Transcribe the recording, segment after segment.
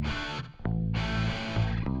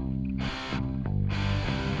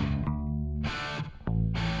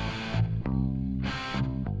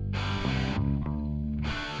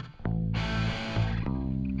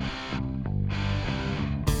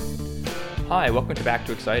Hi, welcome to Back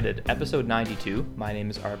to Excited, episode 92. My name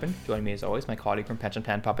is Arvin. Joining me as always, my colleague from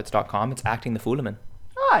PensionPlanPuppets.com. It's Acting the Foolaman.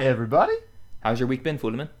 Hi, everybody. How's your week been,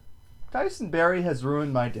 Foolaman? Tyson Berry has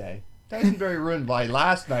ruined my day. Tyson Berry ruined my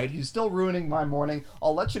last night. He's still ruining my morning.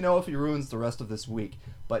 I'll let you know if he ruins the rest of this week.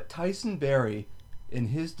 But Tyson Berry, in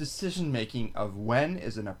his decision-making of when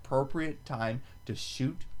is an appropriate time to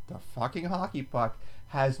shoot the fucking hockey puck,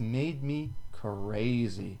 has made me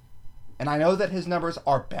crazy. And I know that his numbers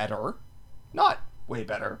are better. Not way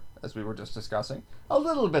better, as we were just discussing. A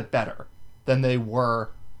little bit better than they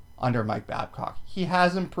were under Mike Babcock. He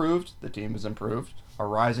has improved. The team has improved. A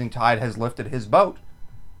rising tide has lifted his boat.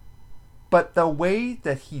 But the way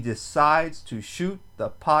that he decides to shoot the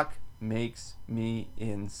puck makes me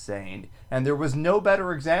insane. And there was no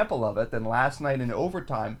better example of it than last night in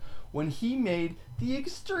overtime when he made the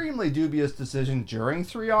extremely dubious decision during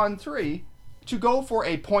 3-on-3 to go for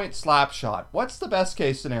a point slap shot. What's the best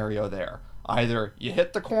case scenario there? Either you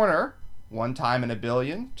hit the corner, one time in a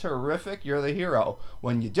billion, terrific, you're the hero.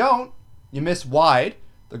 When you don't, you miss wide,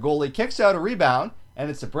 the goalie kicks out a rebound, and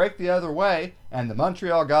it's a break the other way, and the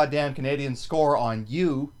Montreal goddamn Canadiens score on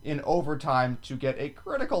you in overtime to get a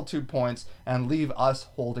critical 2 points and leave us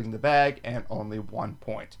holding the bag and only 1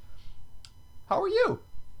 point. How are you?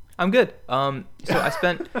 I'm good. So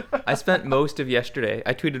I spent most of yesterday.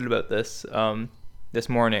 I tweeted about this this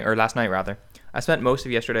morning, or last night rather. I spent most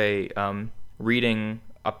of yesterday reading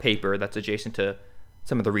a paper that's adjacent to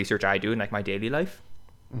some of the research I do in like my daily life,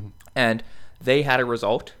 and they had a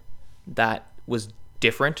result that was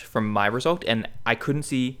different from my result, and I couldn't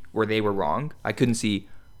see where they were wrong. I couldn't see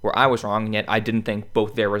where I was wrong, and yet I didn't think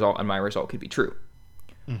both their result and my result could be true,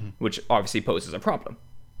 which obviously poses a problem,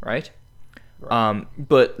 right?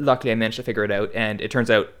 But luckily I managed to figure it out, and it turns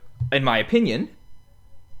out, in my opinion,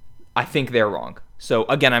 I think they're wrong. So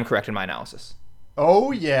again, I'm correct in my analysis.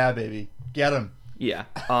 Oh yeah, baby. Get him. Yeah.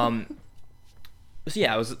 So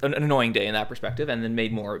yeah, it was an annoying day in that perspective, and then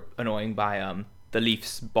made more annoying by the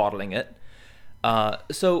Leafs bottling it.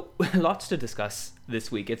 So lots to discuss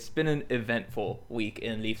this week. It's been an eventful week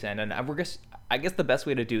in Leafs end, and I guess the best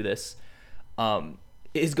way to do this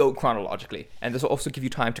is go chronologically, and this will also give you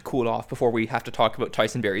time to cool off before we have to talk about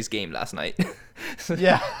Tyson Berry's game last night.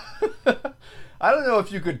 Yeah. I don't know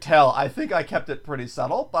if you could tell. I think I kept it pretty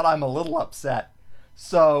subtle, but I'm a little upset.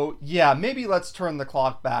 So, yeah, maybe let's turn the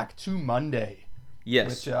clock back to Monday.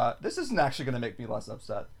 Yes. Which, this isn't actually going to make me less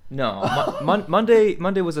upset. No.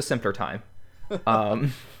 Monday was a simpler time.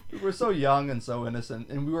 We were so young and so innocent,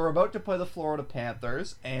 and we were about to play the Florida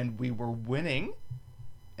Panthers, and we were winning,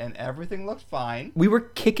 and everything looked fine. We were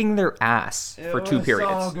kicking their ass for 2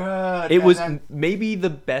 periods. So good. It was maybe the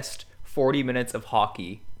best 40 minutes of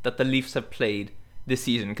hockey that the Leafs have played this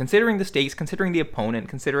season, considering the stakes, considering the opponent,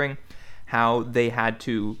 considering how the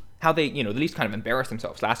Leafs kind of embarrassed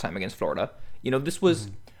themselves last time against Florida. This was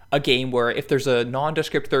a game where if there's a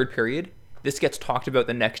nondescript third period, this gets talked about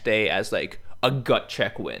the next day as like a gut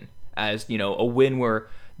check win, as, a win where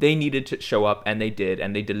they needed to show up, and they did,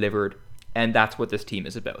 and they delivered, and that's what this team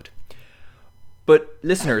is about. But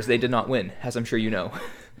listeners, they did not win, as I'm sure you know.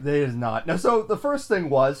 They did not. Now, so the first thing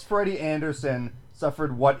was Freddie Anderson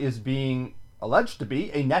suffered what is being alleged to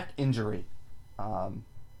be a neck injury.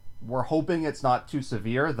 We're hoping it's not too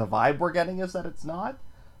severe. The vibe we're getting is that it's not,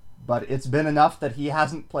 but it's been enough that he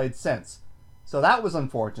hasn't played since. So that was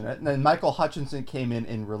unfortunate. And then Michael Hutchinson came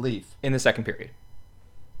in relief. In the second period.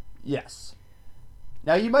 Yes.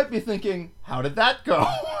 Now you might be thinking, how did that go?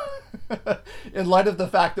 In light of the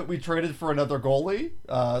fact that we traded for another goalie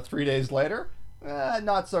 3 days later?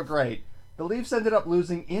 Not so great. The Leafs ended up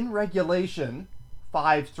losing in regulation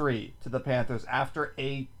 5-3 to the Panthers after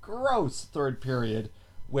a gross third period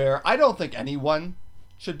where I don't think anyone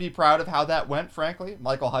should be proud of how that went, frankly.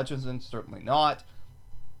 Michael Hutchinson, certainly not.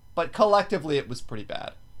 But collectively, it was pretty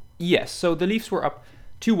bad. Yes, so the Leafs were up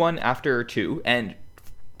 2-1 after 2, and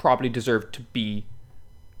probably deserved to be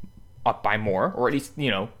up by more, or at least,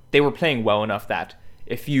 they were playing well enough that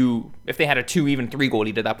if they had a 2, even 3 goal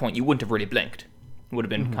lead at that point, you wouldn't have really blinked. It would have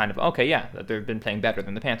been kind of, okay, yeah, they've been playing better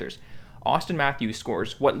than the Panthers. Austin Matthews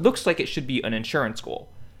scores what looks like it should be an insurance goal,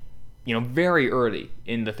 very early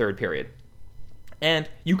in the third period. And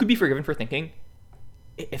you could be forgiven for thinking,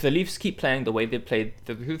 if the Leafs keep playing the way they played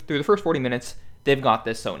through the first 40 minutes, they've got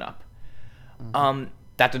this sewn up.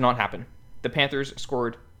 That did not happen. The Panthers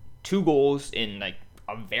scored 2 goals in like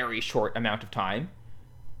a very short amount of time.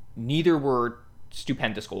 Neither were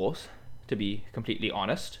stupendous goals, to be completely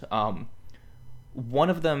honest. One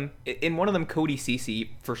of them, Cody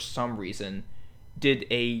Ceci, for some reason, did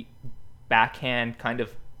a backhand kind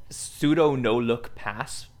of pseudo no-look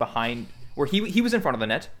pass behind, where he was in front of the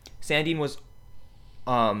net, Sandin was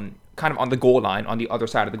kind of on the goal line on the other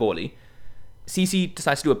side of the goalie. CC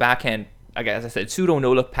decides to do a backhand, again, as I said, pseudo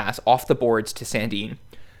no-look pass off the boards to Sandin.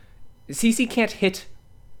 CC can't hit,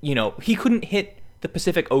 he couldn't hit the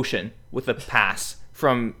Pacific Ocean with a pass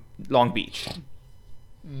from Long Beach.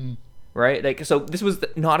 Right? Like, so this was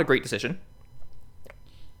not a great decision.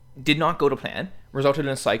 Did not go to plan. Resulted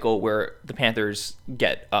in a cycle where the Panthers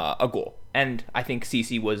get a goal. And I think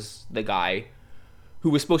CC was the guy who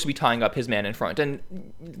was supposed to be tying up his man in front. And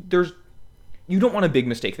you don't want to big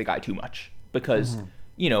mistake the guy too much because,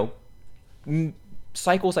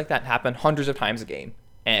 cycles like that happen hundreds of times a game.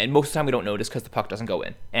 And most of the time we don't notice because the puck doesn't go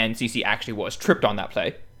in. And CC actually was tripped on that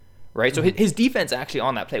play, right? So his defense actually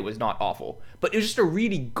on that play was not awful. But it was just a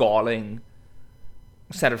really galling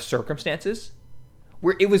set of circumstances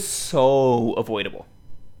where it was so avoidable.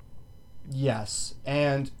 Yes,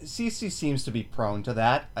 and CC seems to be prone to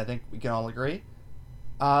that. I think we can all agree.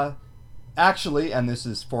 Actually, and this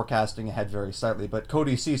is forecasting ahead very slightly, but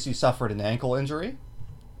Cody Ceci suffered an ankle injury.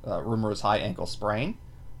 Rumor is high ankle sprain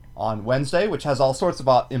on Wednesday, which has all sorts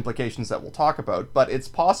of implications that we'll talk about. But it's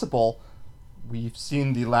possible we've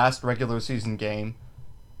seen the last regular season game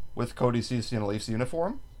with Cody Ceci in a Leafs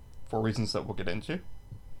uniform for reasons that we'll get into.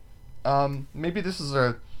 Maybe this is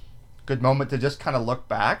a good moment to just kind of look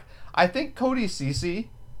back. I think Cody Ceci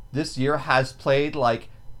this year has played like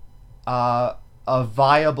a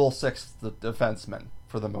viable sixth defenseman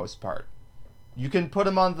for the most part. You can put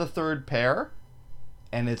him on the third pair,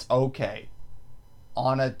 and it's okay.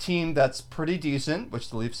 On a team that's pretty decent, which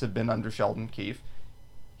the Leafs have been under Sheldon Keefe,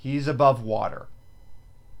 he's above water.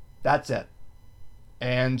 That's it.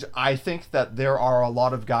 And I think that there are a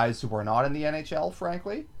lot of guys who are not in the NHL,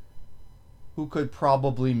 frankly, who could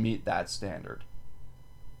probably meet that standard.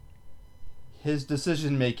 His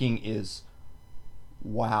decision-making is,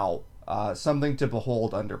 wow, something to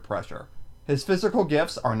behold under pressure. His physical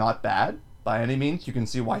gifts are not bad, by any means. You can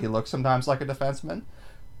see why he looks sometimes like a defenseman.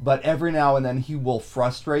 But every now and then he will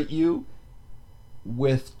frustrate you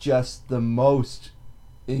with just the most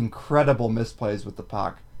incredible misplays with the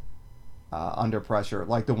puck under pressure,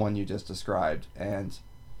 like the one you just described. And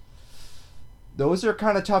those are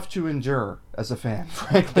kind of tough to endure as a fan,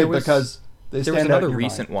 frankly, because they stand out in your mind. There was another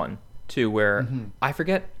recent one, too, where I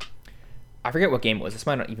forget what game it was. This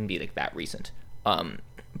might not even be like that recent.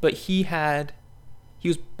 But he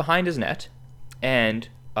was behind his net, and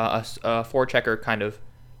a forechecker kind of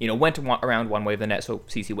went around one way of the net, so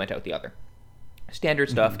CC went out the other. Standard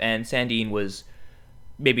stuff, and Sandin was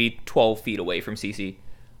maybe 12 feet away from CC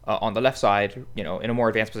on the left side, in a more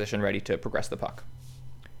advanced position, ready to progress the puck.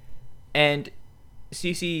 And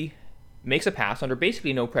CC makes a pass under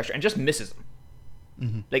basically no pressure and just misses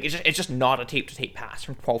him. Like, it's just not a tape-to-tape pass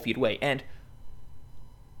from 12 feet away. And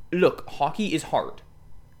look, hockey is hard,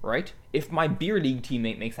 right? If my beer league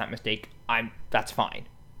teammate makes that mistake, that's fine.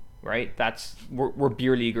 Right? We're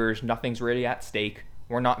beer leaguers. Nothing's really at stake.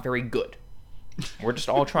 We're not very good. We're just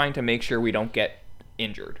all trying to make sure we don't get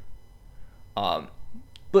injured.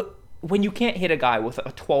 But when you can't hit a guy with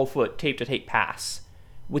a 12-foot tape-to-tape pass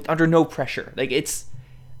with under no pressure, like it's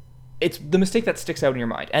the mistake that sticks out in your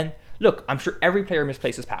mind. And look, I'm sure every player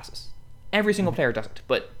misplaces passes. Every single player doesn't.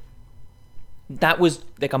 But that was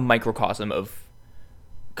like a microcosm of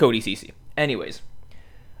Cody Ceci. Anyways,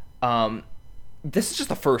 this is just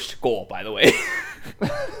the first goal, by the way.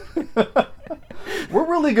 We're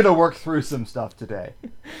really going to work through some stuff today.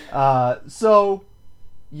 So,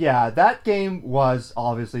 yeah, that game was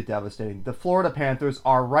obviously devastating. The Florida Panthers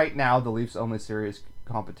are right now the Leafs' only serious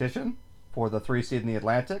competition for the 3 seed in the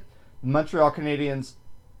Atlantic. The Montreal Canadiens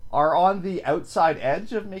are on the outside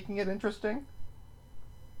edge of making it interesting.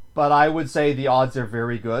 But I would say the odds are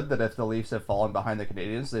very good that if the Leafs have fallen behind the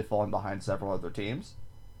Canadiens, they've fallen behind several other teams.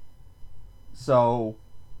 So,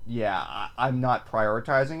 yeah, I'm not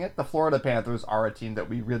prioritizing it. The Florida Panthers are a team that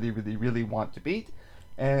we really, really, really want to beat,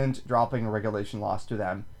 and dropping a regulation loss to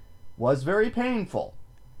them was very painful.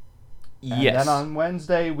 Yes. And then on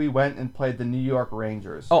Wednesday, we went and played the New York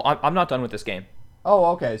Rangers. Oh, I'm not done with this game. Oh,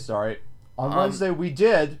 okay, sorry. On Wednesday we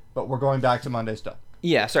did, but we're going back to Monday still.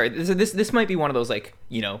 Yeah, sorry. This might be one of those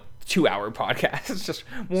 2-hour podcasts. Just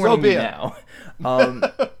warning you now.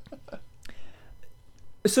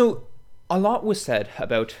 So a lot was said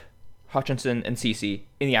about Hutchinson and Ceci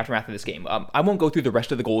in the aftermath of this game. I won't go through the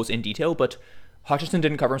rest of the goals in detail, but Hutchinson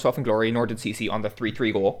didn't cover himself in glory, nor did Ceci on the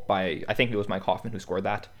 3-3 goal by, I think it was Mike Hoffman who scored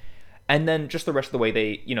that. And then just the rest of the way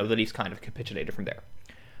the Leafs kind of capitulated from there.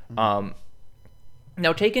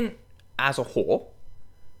 Now, taken as a whole,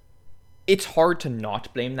 it's hard to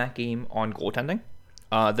not blame that game on goaltending.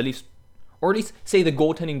 The Leafs or at least say the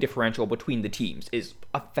goaltending differential between the teams is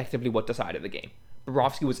effectively what decided the game.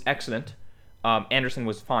 Bobrovsky was excellent. Anderson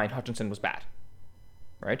was fine. Hutchinson was bad.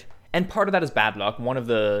 Right? And part of that is bad luck. One of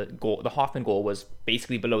the Hoffman goal was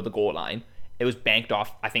basically below the goal line. It was banked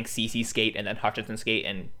off, I think, CC's skate and then Hutchinson's skate,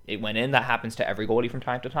 and it went in. That happens to every goalie from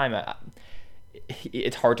time to time.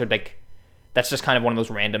 It's hard to, like, that's just kind of one of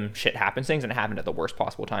those random shit happens things, and it happened at the worst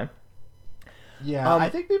possible time. Yeah, I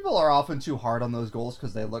think people are often too hard on those goals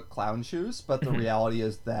because they look clown shoes, but the reality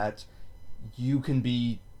is that you can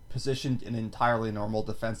be positioned in entirely normal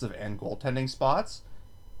defensive and goaltending spots,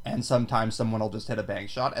 and sometimes someone will just hit a bank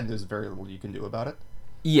shot, and there's very little you can do about it.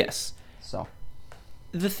 Yes. So,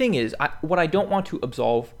 the thing is, what I don't want to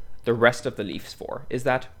absolve the rest of the Leafs for is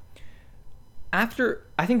that after,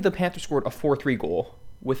 I think the Panthers scored a 4-3 goal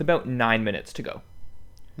with about 9 minutes to go.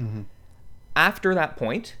 Mm-hmm. After that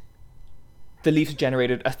point, the Leafs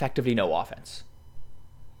generated effectively no offense.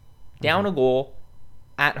 Down a goal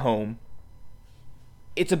at home.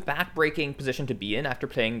 It's a back-breaking position to be in after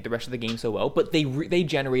playing the rest of the game so well, but they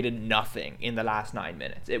generated nothing in the last 9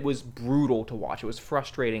 minutes. It was brutal to watch. It was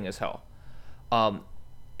frustrating as hell.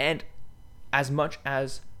 And as much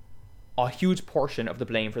as a huge portion of the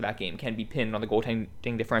blame for that game can be pinned on the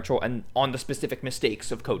goaltending differential and on the specific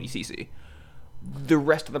mistakes of Cody Ceci, the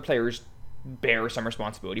rest of the players bear some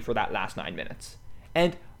responsibility for that last 9 minutes.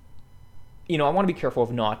 And, I want to be careful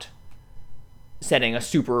of not setting an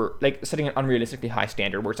unrealistically high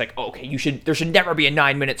standard where it's like, okay, there should never be a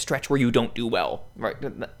 9-minute stretch where you don't do well, right?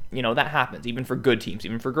 That happens, even for good teams,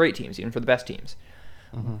 even for great teams, even for the best teams.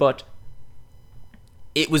 Mm-hmm. But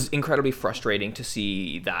it was incredibly frustrating to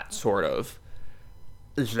see that sort of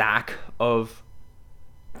lack of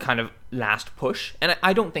kind of last push. And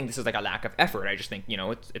I don't think this is like a lack of effort. I just think,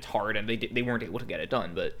 it's hard and they weren't able to get it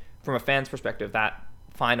done. But from a fan's perspective, that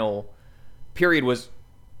final period was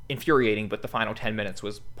infuriating, but the final 10 minutes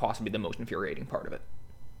was possibly the most infuriating part of it.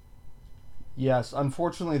 Yes,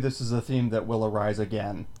 unfortunately, this is a theme that will arise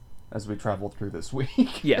again as we travel through this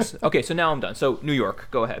week. Yes. Okay, so now I'm done. So, New York,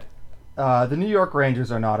 go ahead. The New York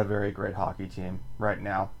Rangers are not a very great hockey team right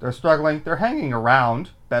now. They're struggling. They're hanging around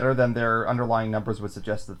better than their underlying numbers would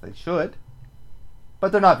suggest that they should,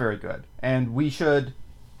 but they're not very good, and we should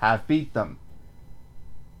have beat them.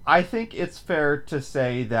 I think it's fair to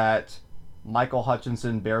say that Michael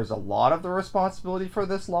Hutchinson bears a lot of the responsibility for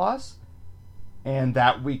this loss, and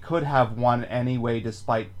that we could have won anyway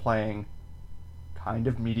despite playing kind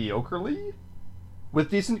of mediocrely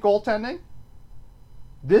with decent goaltending.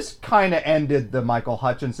 This kind of ended the Michael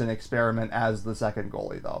Hutchinson experiment as the second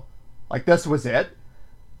goalie, though. Like, this was it.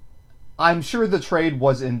 I'm sure the trade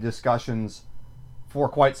was in discussions for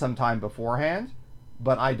quite some time beforehand,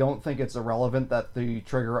 but I don't think it's irrelevant that the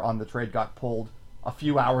trigger on the trade got pulled a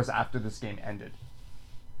few hours after this game ended.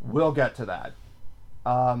 We'll get to that.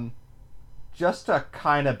 Just a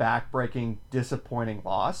kind of backbreaking, disappointing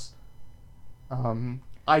loss.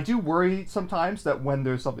 I do worry sometimes that when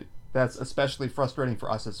there's something that's especially frustrating for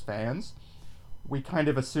us as fans, we kind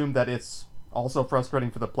of assume that it's also frustrating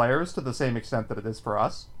for the players to the same extent that it is for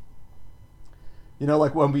us.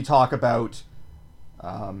 Like when we talk about,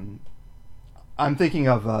 I'm thinking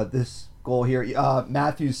of this goal here.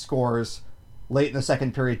 Matthews scores late in the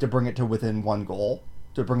second period to bring it to within one goal,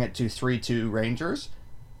 to bring it to 3-2 Rangers.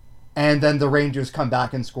 And then the Rangers come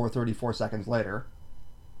back and score 34 seconds later.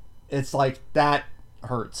 It's like, that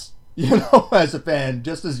hurts. As a fan,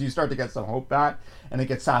 just as you start to get some hope back, and it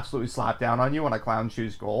gets absolutely slapped down on you on a clown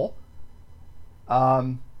shoes goal.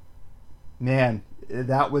 Man,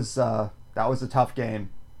 that was a tough game.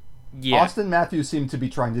 Yeah. Austin Matthews seemed to be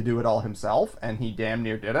trying to do it all himself, and he damn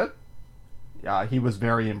near did it. He was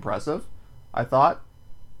very impressive, I thought,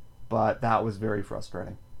 but that was very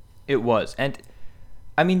frustrating. It was, and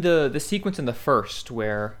I mean the sequence in the first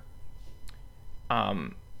where,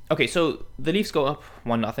 okay, so the Leafs go up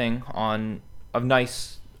 1-0 on a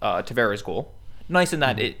nice Tavares goal. Nice in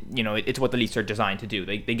that it's what the Leafs are designed to do.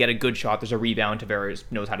 They get a good shot. There's a rebound. Tavares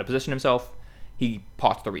knows how to position himself. He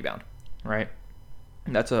pots the rebound, right?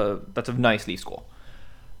 And that's a nice Leafs goal.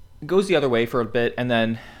 It goes the other way for a bit, and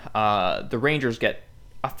then the Rangers get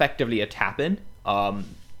effectively a tap in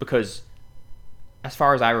because, as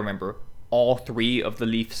far as I remember, all three of the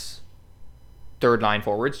Leafs' third line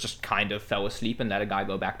forwards just kind of fell asleep and let a guy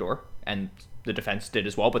go backdoor, and the defense did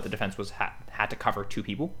as well, but the defense had to cover two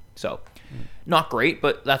people, so not great.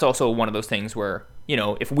 But that's also one of those things where,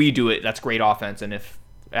 if we do it, that's great offense, and if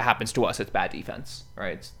it happens to us, it's bad defense,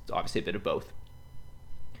 right? It's obviously a bit of both.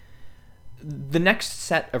 The next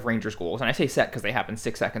set of Rangers goals, and I say set because they happened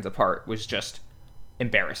 6 seconds apart, was just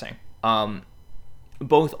embarrassing,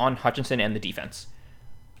 both on Hutchinson and the defense.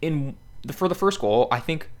 In for the first goal, I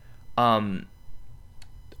think literally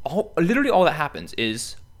all that happens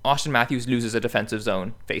is Austin Matthews loses a defensive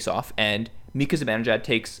zone face-off, and Mika Zibanejad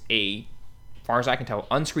takes a, far as I can tell,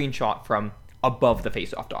 unscreened shot from above the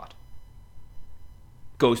face-off dot.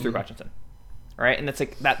 Goes through Hutchinson. All right, and that's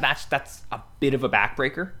like that's a bit of a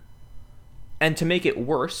backbreaker. And to make it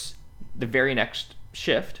worse, the very next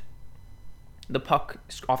shift, the puck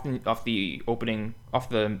off the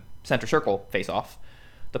center circle face-off,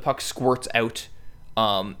 the puck squirts out,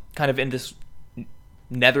 kind of in this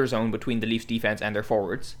nether zone between the Leafs defense and their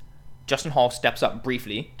forwards. Justin Hall steps up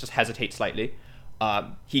briefly, just hesitates slightly.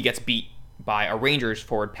 He gets beat by a Rangers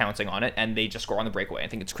forward pouncing on it, and they just score on the breakaway. I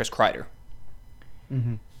think it's Chris Kreider.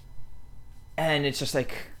 Mm-hmm. And it's just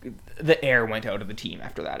like the air went out of the team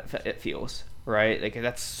after that, it feels, right? Like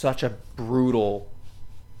that's such a brutal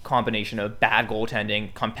combination of bad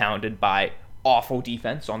goaltending compounded by awful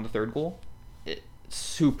defense on the third goal. It's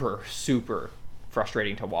super, super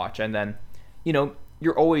frustrating to watch. And then,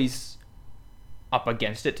 you're always up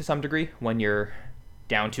against it to some degree when you're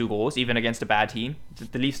down 2 goals, even against a bad team.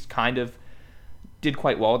 The Leafs kind of did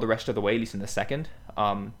quite well the rest of the way, at least in the second.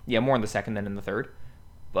 More in the second than in the third.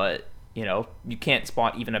 But, you can't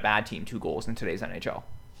spot even a bad team 2 goals in today's NHL.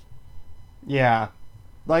 Yeah.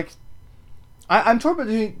 Like, I'm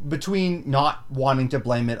torn between not wanting to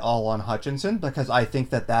blame it all on Hutchinson, because I think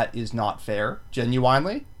that is not fair,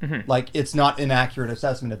 genuinely. Mm-hmm. Like, it's not an accurate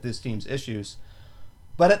assessment of this team's issues.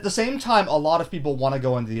 But at the same time, a lot of people want to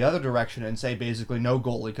go in the other direction and say basically no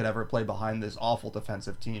goalie could ever play behind this awful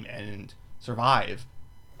defensive team and survive.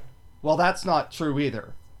 Well, that's not true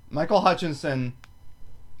either. Michael Hutchinson,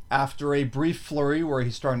 after a brief flurry where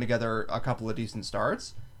he's starting to gather a couple of decent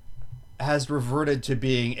starts, has reverted to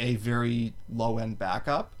being a very low-end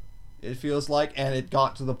backup, it feels like, and it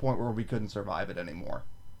got to the point where we couldn't survive it anymore.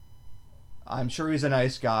 I'm sure he's a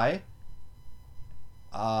nice guy,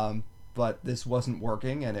 but this wasn't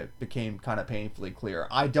working, and it became kind of painfully clear.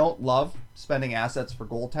 I don't love spending assets for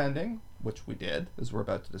goaltending, which we did, as we're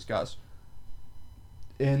about to discuss,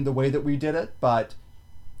 in the way that we did it, but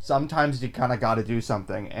sometimes you kind of got to do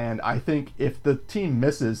something, and I think if the team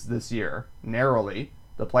misses this year, narrowly,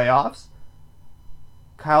 the playoffs,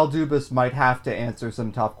 Kyle Dubas might have to answer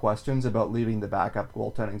some tough questions about leaving the backup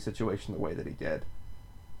goaltending situation the way that he did.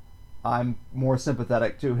 I'm more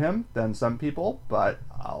sympathetic to him than some people, but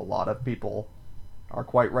a lot of people are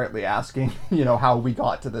quite rightly asking, how we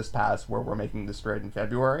got to this pass where we're making this trade in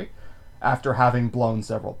February after having blown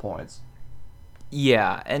several points.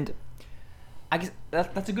 Yeah, and I guess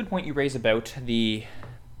that's a good point you raise about the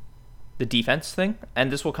defense thing,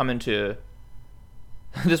 and this will come into...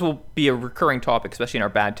 This will be a recurring topic, especially in our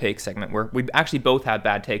bad takes segment, where we actually both had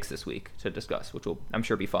bad takes this week to discuss, which will, I'm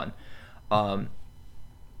sure, be fun. But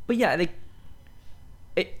yeah,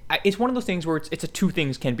 it's one of those things where it's a 2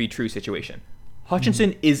 things can be true situation.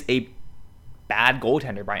 Hutchinson is a bad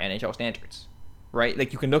goaltender by NHL standards, right?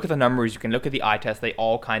 Like, you can look at the numbers, you can look at the eye test, they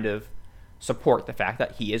all kind of support the fact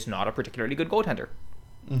that he is not a particularly good goaltender.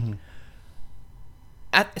 Mm-hmm.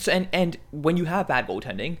 And when you have bad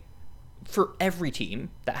goaltending, for every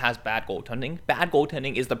team that has bad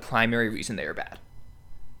goaltending is the primary reason they are bad.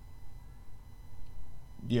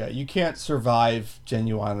 Yeah, you can't survive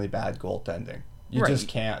genuinely bad goaltending. You just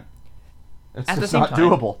can't. It's just not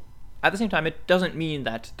doable. At the same time, it doesn't mean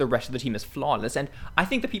that the rest of the team is flawless. And I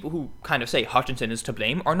think the people who kind of say Hutchinson is to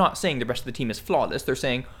blame are not saying the rest of the team is flawless. They're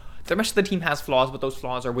saying the rest of the team has flaws, but those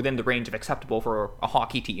flaws are within the range of acceptable for a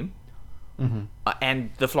hockey team. Mm-hmm.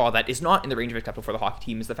 And the flaw that is not in the range of acceptable for the hockey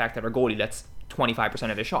team is the fact that our goalie lets 25%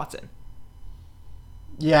 of his shots in.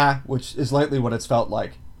 Yeah, which is lately what it's felt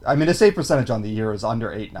like. I mean, the save percentage on the year is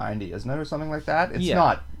under 890, isn't it, or something like that? It's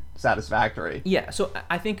not satisfactory. Yeah, so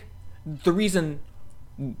I think the reason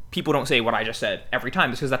people don't say what I just said every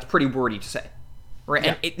time is because that's pretty wordy to say, right?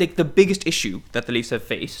 Yeah. And the biggest issue that the Leafs have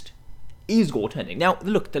faced is goaltending. Now,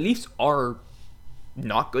 look, the Leafs are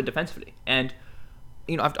not good defensively, and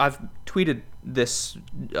I've tweeted this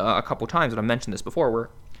a couple times, and I've mentioned this before, where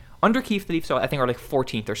under Keefe, the Leafs, I think, are like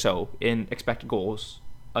 14th or so in expected goals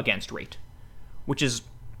against rate, which is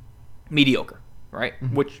mediocre, right?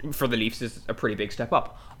 Mm-hmm. Which, for the Leafs, is a pretty big step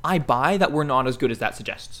up. I buy that we're not as good as that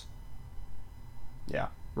suggests. Yeah.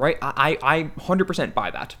 Right? I 100%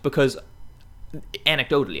 buy that, because,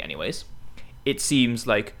 anecdotally anyways, it seems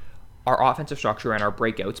like our offensive structure and our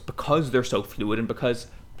breakouts, because they're so fluid and because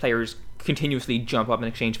players continuously jump up and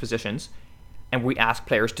exchange positions, and we ask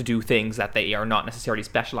players to do things that they are not necessarily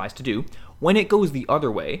specialized to do, when it goes the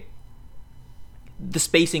other way, the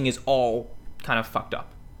spacing is all kind of fucked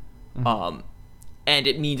up. Mm-hmm. And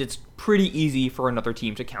it means it's pretty easy for another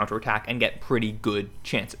team to counterattack and get pretty good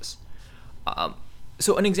chances.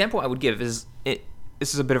 So an example I would give is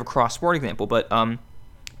this is a bit of a cross-sport example, but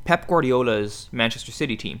Pep Guardiola's Manchester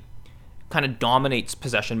City team kind of dominates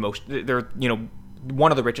possession most. They're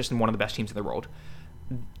one of the richest and one of the best teams in the world.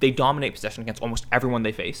 They dominate possession against almost everyone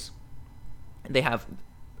they face. They have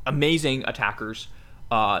amazing attackers.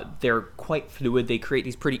 They're quite fluid. They create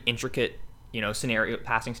these pretty intricate,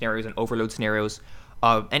 passing scenarios and overload scenarios.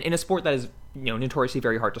 And in a sport that is, notoriously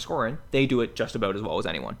very hard to score in, they do it just about as well as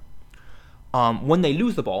anyone. When they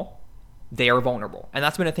lose the ball, they are vulnerable, and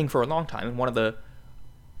that's been a thing for a long time. And one of the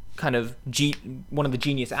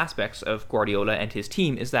genius aspects of Guardiola and his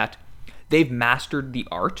team is that they've mastered the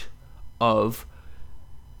art of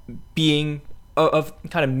kind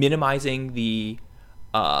of minimizing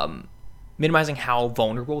how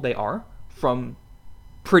vulnerable they are from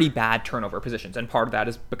pretty bad turnover positions. And part of that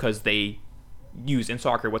is because they use in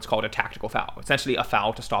soccer what's called a tactical foul, essentially a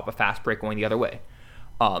foul to stop a fast break going the other way.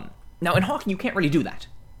 Now in hockey, you can't really do that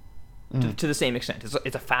to the same extent.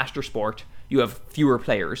 It's a faster sport. You have fewer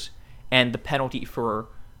players, and the penalty for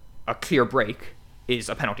a clear break is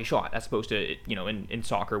a penalty shot, as opposed to in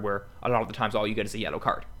soccer, where a lot of the times all you get is a yellow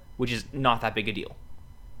card, which is not that big a deal,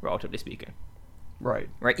 relatively speaking. Right.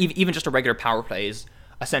 Even just a regular power play is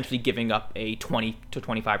essentially giving up a 20 to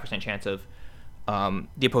 25% chance of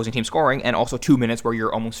the opposing team scoring, and also 2 minutes where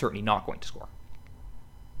you're almost certainly not going to score.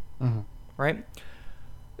 Mm-hmm. Right?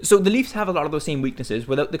 So the Leafs have a lot of those same weaknesses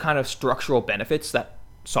without the kind of structural benefits that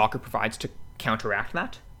soccer provides to counteract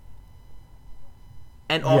that.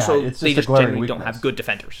 And also, they just generally don't have good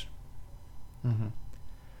defenders. Mm-hmm.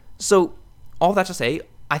 So, all that to say,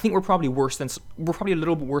 I think we're probably a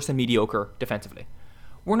little bit worse than mediocre defensively.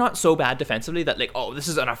 We're not so bad defensively that this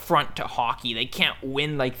is an affront to hockey. They can't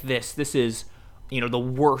win like this. This is, the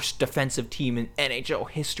worst defensive team in NHL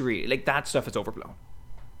history. That stuff is overblown.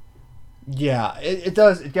 Yeah, it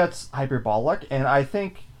does. It gets hyperbolic, and I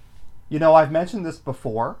think, I've mentioned this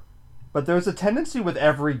before, but there's a tendency with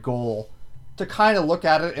every goal to kind of look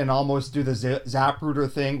at it and almost do the Zapruder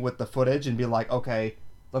thing with the footage and be like, okay,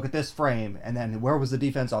 look at this frame, and then where was the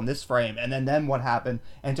defense on this frame, and then what happened,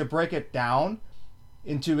 and to break it down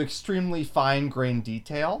into extremely fine-grained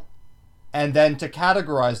detail, and then to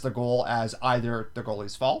categorize the goal as either the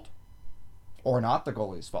goalie's fault or not the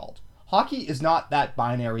goalie's fault. Hockey is not that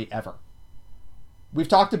binary ever. We've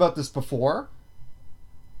talked about this before.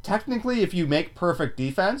 Technically, if you make perfect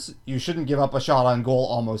defense, you shouldn't give up a shot on goal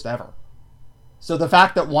almost ever. So the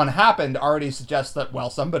fact that one happened already suggests that,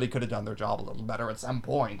 somebody could have done their job a little better at some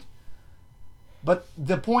point. But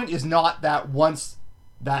the point is not that once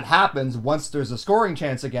that happens, once there's a scoring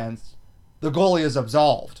chance against, the goalie is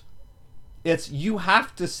absolved. It's you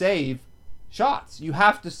have to save shots. You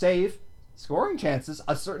have to save scoring chances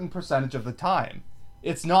a certain percentage of the time.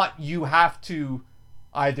 It's not you have to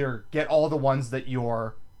either get all the ones that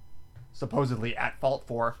you're supposedly at fault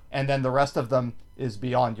for, and then the rest of them is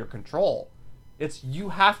beyond your control. It's you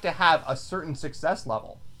have to have a certain success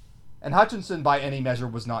level. And Hutchinson, by any measure,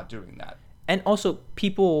 was not doing that. And also,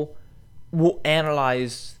 people will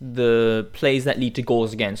analyze the plays that lead to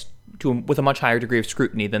goals against with a much higher degree of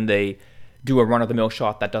scrutiny than they do a run-of-the-mill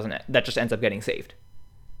shot that just ends up getting saved.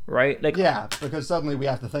 Right? Yeah, because suddenly we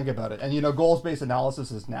have to think about it. And, goals-based analysis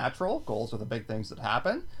is natural. Goals are the big things that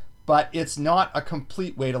happen. But it's not a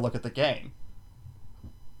complete way to look at the game.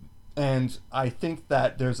 And I think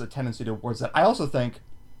that there's a tendency towards that. I also think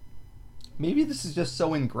maybe this is just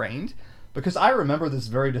so ingrained, because I remember this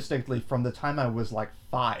very distinctly from the time I was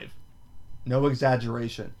 5. No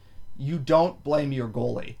exaggeration. You don't blame your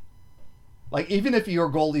goalie. Even if your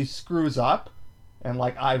goalie screws up, and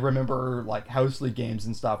I remember house league games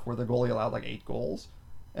and stuff where the goalie allowed 8 goals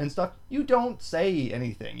and stuff, you don't say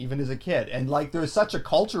anything, even as a kid. And there's such a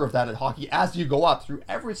culture of that in hockey as you go up through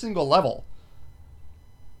every single level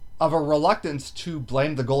of a reluctance to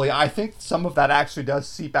blame the goalie. I think some of that actually does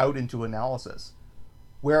seep out into analysis,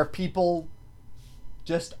 where people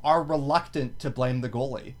just are reluctant to blame the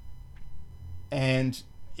goalie. And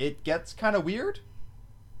it gets kind of weird.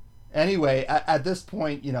 Anyway, at this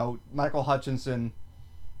point, Michael Hutchinson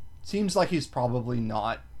seems like he's probably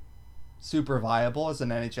not super viable as an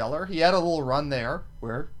NHLer. He had a little run there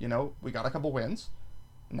where, we got a couple wins,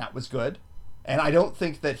 and that was good. And I don't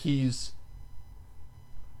think that he's,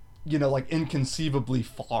 inconceivably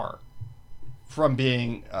far from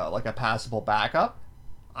being, a passable backup.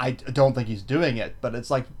 I don't think he's doing it, but it's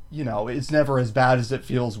it's never as bad as it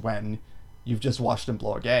feels when you've just watched him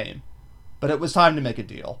blow a game. But it was time to make a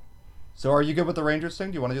deal. So are you good with the Rangers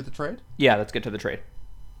thing? Do you want to do the trade? Yeah, let's get to the trade.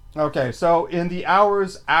 Okay, so in the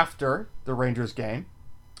hours after the Rangers game,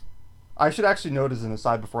 I should actually note as an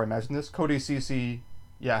aside before I mention this, Cody Ceci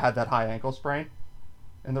had that high ankle sprain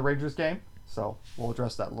in the Rangers game. So we'll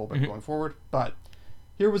address that a little bit going forward. But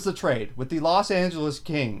here was the trade. With the Los Angeles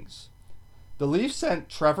Kings, the Leafs sent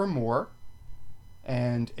Trevor Moore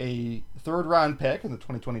and a third-round pick in the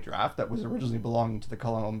 2020 draft that was originally belonging to the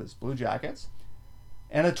Columbus Blue Jackets,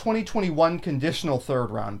 and a 2021 conditional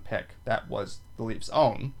third-round pick that was the Leafs'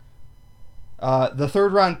 own. The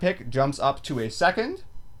third-round pick jumps up to a second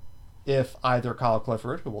if either Kyle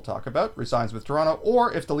Clifford, who we'll talk about, resigns with Toronto,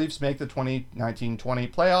 or if the Leafs make the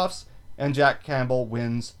 2019-20 playoffs and Jack Campbell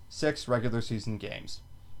wins 6 regular season games.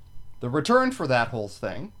 The return for that whole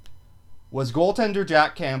thing was goaltender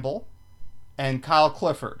Jack Campbell and Kyle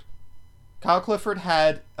Clifford. Kyle Clifford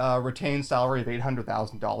had a retained salary of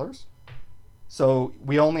 $800,000. So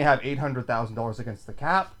we only have $800,000 against the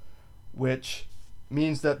cap, which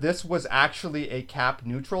means that this was actually a cap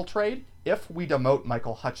neutral trade if we demote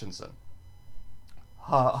Michael Hutchinson.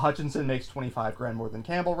 Hutchinson makes $25,000 more than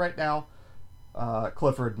Campbell right now.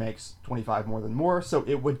 Clifford makes $25,000 more than Moore, so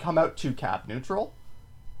it would come out to cap neutral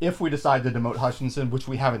if we decide to demote Hutchinson, which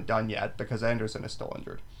we haven't done yet because Anderson is still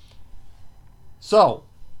injured. So,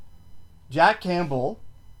 Jack Campbell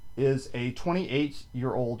is a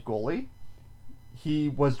 28-year-old goalie. He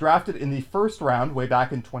was drafted in the first round way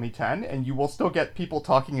back in 2010, and you will still get people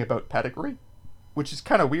talking about pedigree, which is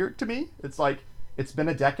kind of weird to me. It's like, it's been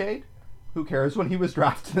a decade. Who cares when he was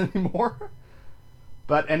drafted anymore?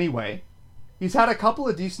 But anyway, he's had a couple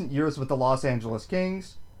of decent years with the Los Angeles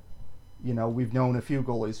Kings. You know, we've known a few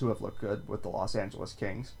goalies who have looked good with the Los Angeles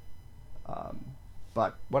Kings.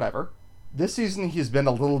 But whatever. This season, he's been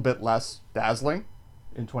a little bit less dazzling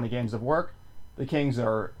in 20 games of work. The Kings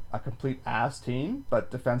are a complete ass team, but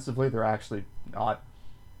defensively, they're actually not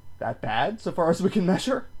that bad so far as we can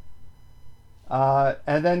measure.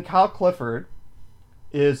 And then Kyle Clifford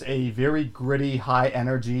is a very gritty,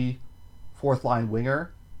 high-energy fourth-line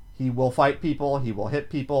winger. He will fight people. He will hit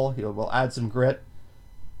people. He will add some grit.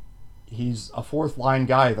 He's a fourth-line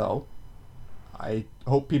guy, though. I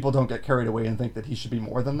hope people don't get carried away and think that he should be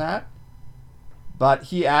more than that. But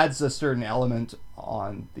he adds a certain element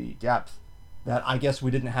on the depth that I guess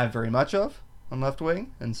we didn't have very much of on left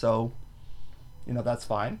wing. And so, you know, that's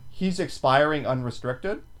fine. He's expiring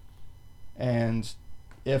unrestricted. And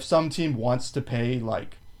if some team wants to pay,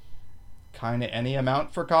 like, kind of any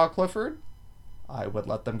amount for Kyle Clifford, I would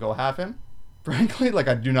let them go have him. Frankly, like,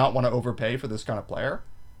 I do not want to overpay for this kind of player.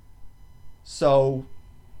 So,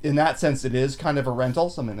 in that sense, it is kind of a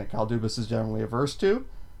rental, something that Kyle Dubas is generally averse to.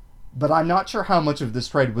 But I'm not sure how much of this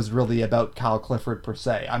trade was really about Kyle Clifford per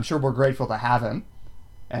se. I'm sure we're grateful to have him,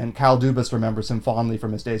 and Kyle Dubas remembers him fondly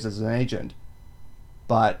from his days as an agent.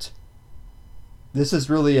 But this is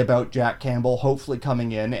really about Jack Campbell hopefully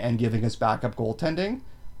coming in and giving us backup goaltending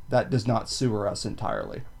that does not sewer us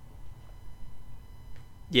entirely.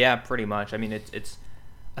 Yeah, pretty much. I mean, it's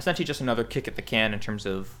essentially just another kick at the can in terms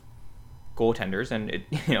of goaltenders, and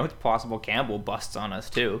it's possible Campbell busts on us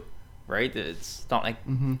too. Right? It's not like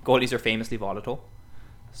goalies are famously volatile.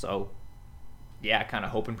 So, yeah, kind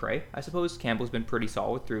of hope and pray, I suppose. Campbell's been pretty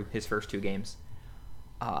solid through his first 2 games.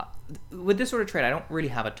 With this sort of trade, I don't really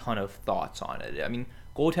have a ton of thoughts on it. I mean,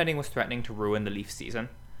 goaltending was threatening to ruin the Leafs season.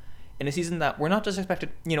 In a season that we're not just expected,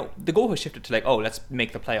 the goal has shifted to like, oh, let's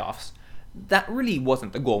make the playoffs. That really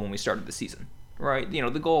wasn't the goal when we started the season, right? The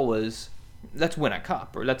goal was, let's win a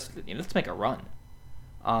cup, or let's make a run.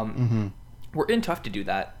 We're in tough to do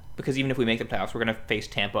that. Because even if we make the playoffs, we're going to face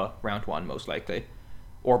Tampa round 1 most likely,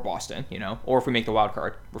 or Boston, or if we make the wild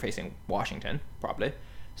card, we're facing Washington probably.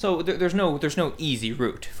 So there's no easy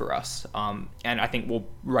route for us, and I think we'll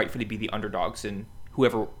rightfully be the underdogs in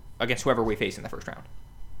against whoever we face in the first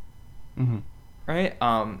round. Right?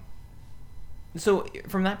 So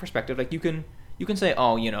from that perspective, like you can say,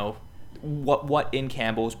 oh, what in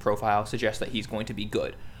Campbell's profile suggests that he's going to be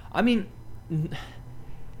good. I mean,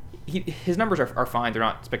 his numbers are fine. They're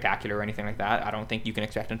not spectacular or anything like that. I don't think you can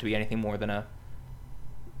expect him to be anything more than a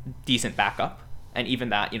decent backup. And even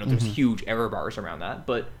that, there's huge error bars around that.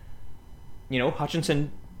 But,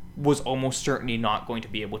 Hutchinson was almost certainly not going to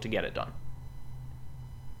be able to get it done.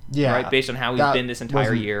 Yeah. Right? Based on how he's been this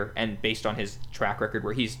entire year and based on his track record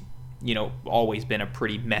where he's, always been a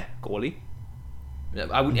pretty meh goalie.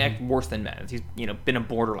 I would act worse than meh. He's, been a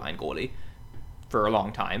borderline goalie for a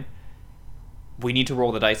long time. We need to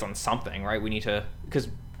roll the dice on something, right? We need to, because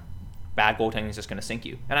bad goaltending is just going to sink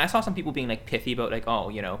you. And I saw some people being like pithy about like,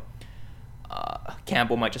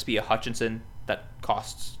 Campbell might just be a Hutchinson that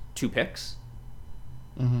costs 2 picks.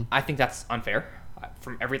 I think that's unfair.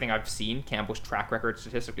 From everything I've seen, Campbell's track record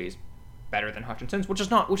statistically is better than Hutchinson's, which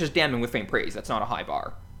is damning with faint praise. That's not a high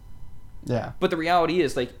bar. Yeah. But the reality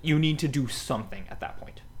is, like, you need to do something at that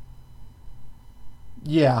point.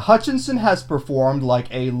 Yeah, Hutchinson has performed like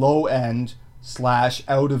a low-end /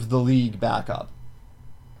 out-of-the-league backup.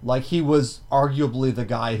 Like, he was arguably the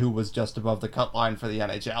guy who was just above the cut line for the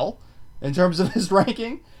NHL in terms of his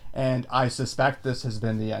ranking, and I suspect this has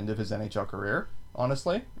been the end of his NHL career,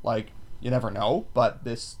 honestly. Like, you never know, but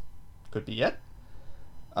this could be it.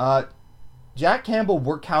 Jack Campbell,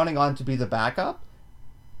 we're counting on to be the backup,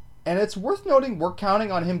 and it's worth noting we're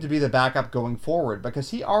counting on him to be the backup going forward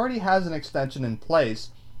because he already has an extension in place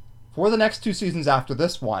for the next 2 seasons after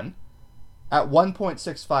this one at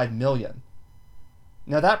 $1.65 million.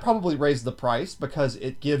 Now, that probably raised the price because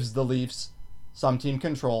it gives the Leafs some team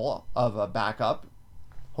control of a backup.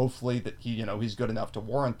 Hopefully that he's good enough to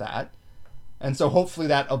warrant that. And so hopefully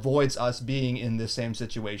that avoids us being in the same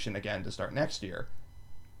situation again to start next year.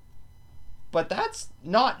 But that's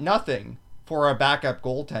not nothing for a backup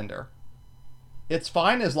goaltender. It's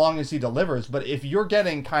fine as long as he delivers, but if you're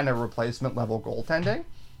getting kind of replacement level goaltending,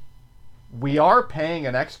 we are paying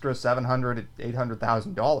an extra $700,000 to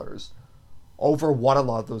 $800,000 over what a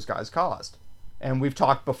lot of those guys cost. And we've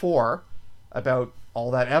talked before about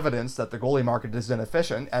all that evidence that the goalie market is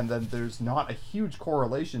inefficient, and then there's not a huge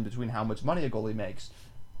correlation between how much money a goalie makes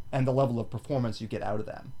and the level of performance you get out of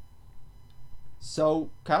them. So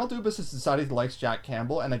Kyle Dubas has decided he likes Jack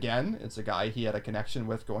Campbell, and again, it's a guy he had a connection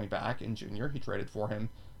with going back in junior. He traded for him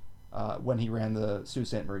when he ran the Sault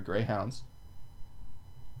Ste. Marie Greyhounds.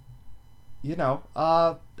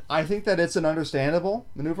 I think that it's an understandable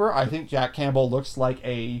maneuver. I think Jack Campbell looks like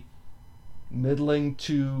a middling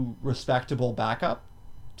to respectable backup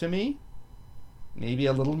to me. Maybe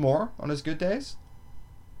a little more on his good days.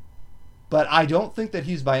 But I don't think that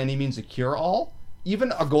he's by any means a cure-all.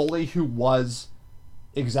 Even a goalie who was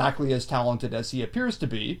exactly as talented as he appears to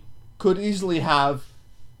be could easily have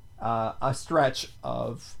a stretch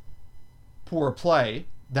of poor play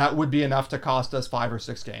that would be enough to cost us 5 or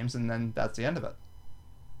 6 games, and then that's the end of it.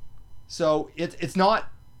 So it's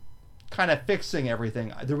not kind of fixing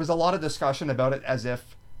everything. There was a lot of discussion about it as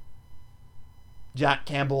if Jack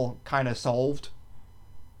Campbell kind of solved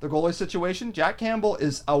the goalie situation. Jack Campbell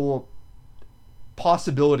is a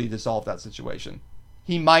possibility to solve that situation.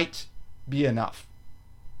 He might be enough.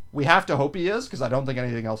 We have to hope he is, because I don't think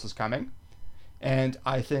anything else is coming. And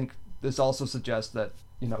I think this also suggests that,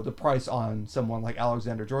 the price on someone like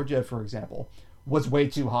Alexander Georgiev, for example, was way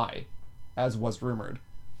too high, as was rumored.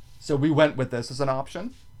 So we went with this as an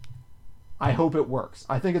option. I hope it works.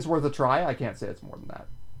 I think it's worth a try. I can't say it's more than that.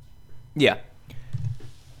 Yeah.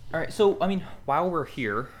 All right, so, while we're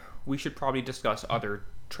here, we should probably discuss other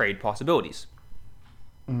trade possibilities.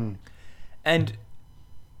 And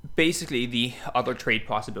basically, the other trade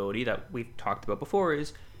possibility that we've talked about before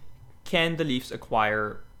is, can the Leafs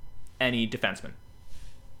acquire any defenseman?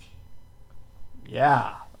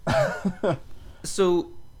 Yeah. So,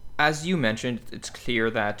 as you mentioned, it's clear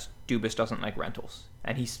that Dubas doesn't like rentals.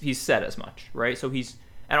 And he's said as much, right? So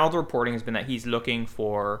and all the reporting has been that he's looking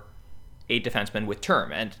for a defenseman with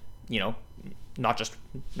term. And, not just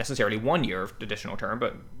necessarily 1 year of additional term,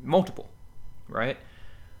 but multiple, right?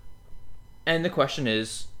 And the question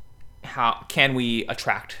is, how can we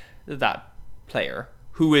attract that player?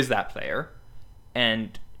 Who is that player?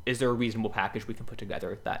 And is there a reasonable package we can put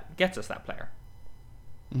together that gets us that player?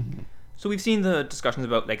 Mm-hmm. So we've seen the discussions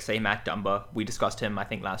about, like, say, Matt Dumba. We discussed him, I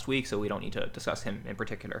think, last week, so we don't need to discuss him in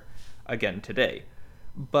particular again today.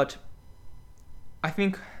 But I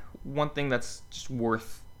think one thing that's just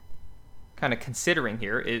worth kind of considering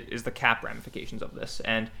here is the cap ramifications of this,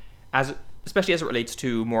 and especially as it relates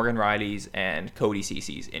to Morgan Rielly's and Cody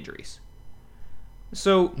Ceci's injuries.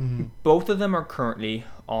 So both of them are currently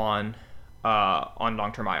on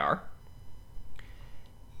long-term IR.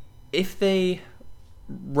 If they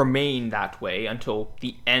remain that way until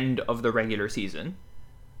the end of the regular season,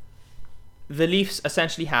 the Leafs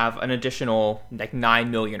essentially have an additional like $9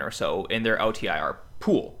 million or so in their LTIR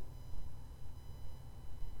pool.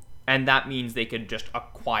 And that means they could just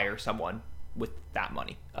acquire someone with that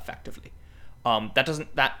money effectively.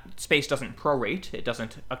 That space doesn't prorate, it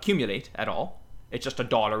doesn't accumulate at all. It's just a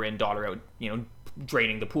dollar in, dollar out,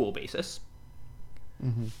 draining the pool basis.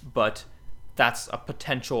 Mm-hmm. But that's a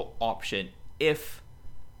potential option if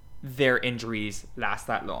their injuries last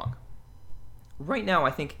that long. Right now,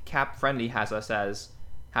 I think Cap Friendly has us as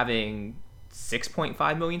having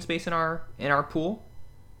 6.5 million space in our pool.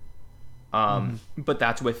 But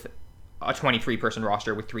that's with a 23-person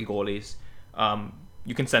roster with 3 goalies.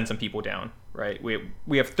 You can send some people down, right?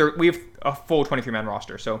 We have a full 23-man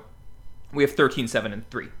roster, so we have 13, 7, and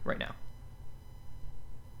 3 right now.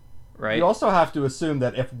 right? You also have to assume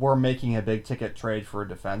that if we're making a big ticket trade for a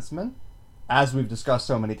defenseman, as we've discussed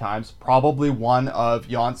so many times, probably one of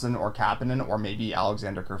Janssen or Kapanen or maybe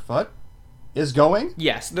Alexander Kerfoot is going.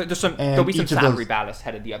 Yes, And there'll be some each of salary those- ballast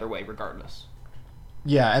headed the other way regardless.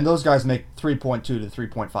 Yeah, and those guys make 3.2 to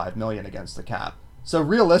 3.5 million against the cap. So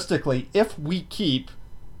realistically, if we keep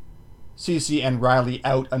Ceci and Riley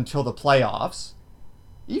out until the playoffs,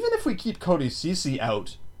 even if we keep Cody Ceci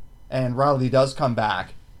out and Riley does come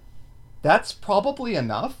back, that's probably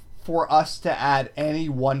enough for us to add any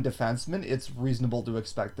one defenseman it's reasonable to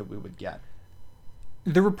expect that we would get.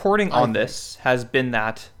 The reporting I on think. this has been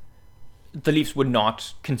that the Leafs would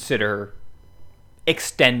not consider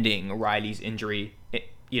extending Riley's injury,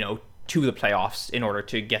 to the playoffs in order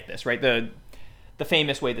to get this, right? The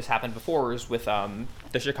famous way this happened before was with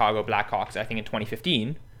the Chicago Blackhawks, I think in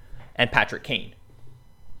 2015, and Patrick Kane.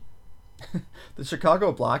 The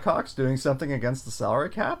Chicago Blackhawks doing something against the salary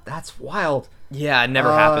cap? That's wild. Yeah, it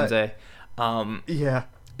never happens, eh? Yeah.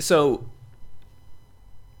 So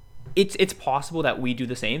it's possible that we do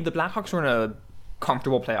the same. The Blackhawks are in a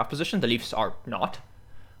comfortable playoff position. The Leafs are not.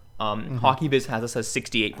 HockeyViz has us as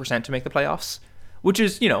 68% to make the playoffs, which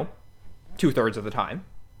is 2/3 of the time.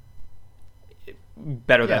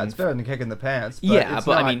 Better Yeah, than it's better than kicking the pants. But Yeah, it's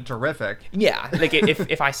but I not mean- terrific. Yeah, like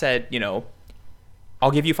if I said,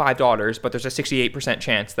 I'll give you $5, but there's a 68%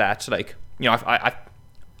 chance that,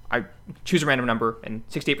 I choose a random number, and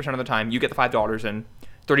 68% of the time you get the $5, and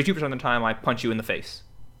 32% of the time I punch you in the face.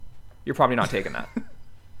 You're probably not taking that.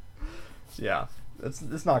 Yeah,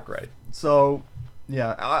 it's not great. So,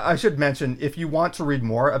 yeah, I should mention, if you want to read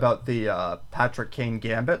more about the Patrick Kane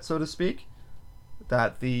gambit, so to speak,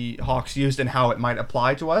 that the Hawks used and how it might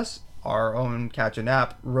apply to us, our own Catch a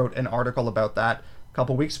Nap wrote an article about that a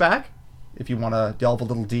couple weeks back, if you want to delve a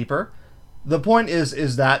little deeper. The point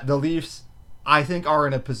is that the Leafs, I think, are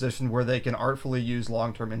in a position where they can artfully use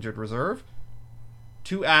long-term injured reserve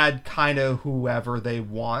to add kind of whoever they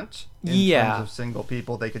want in Yeah. terms of single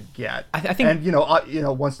people they could get. I think-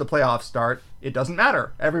 and once the playoffs start, it doesn't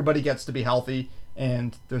matter. Everybody gets to be healthy,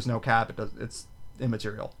 and there's no cap. It's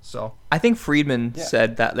immaterial. So I think Friedman Yeah.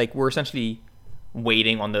 said that we're essentially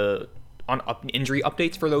waiting on injury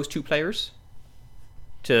updates for those two players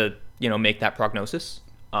to make that prognosis.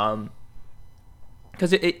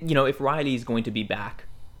 Because if Riley's going to be back,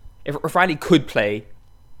 if Riley could play,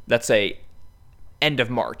 let's say end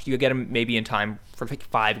of March, you could get him maybe in time for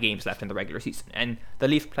 5 games left in the regular season, and the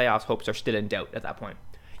Leaf playoffs hopes are still in doubt at that point.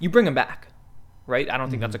 You bring him back, right? I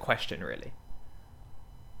don't think that's a question really.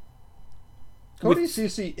 Cody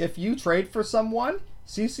Ceci, if you trade for someone,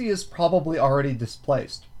 Ceci is probably already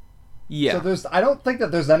displaced. Yeah. So I don't think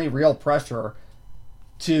that there's any real pressure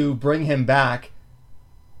to bring him back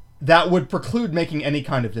that would preclude making any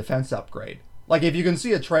kind of defense upgrade. Like, if you can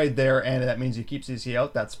see a trade there and that means you keep CC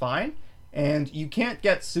out, that's fine. And you can't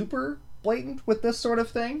get super blatant with this sort of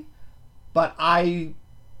thing, but I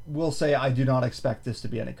will say I do not expect this to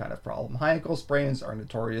be any kind of problem. High ankle sprains are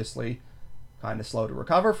notoriously kind of slow to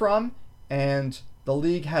recover from, and the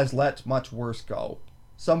league has let much worse go.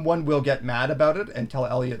 Someone will get mad about it and tell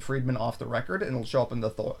Elliot Friedman off the record, and it'll show up in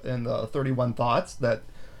the 31 Thoughts that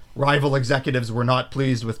rival executives were not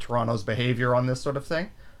pleased with Toronto's behavior on this sort of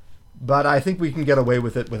thing. But I think we can get away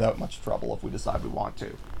with it without much trouble if we decide we want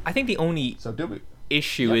to. I think the only So do we?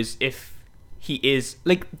 issue Yep. is if he is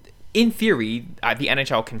in theory, the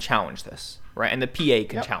NHL can challenge this, right? And the PA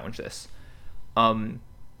can Yep. challenge this.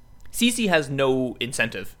 CC has no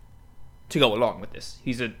incentive to go along with this.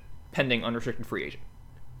 He's a pending unrestricted free agent.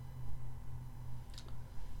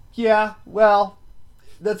 Yeah, well,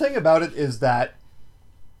 the thing about it is that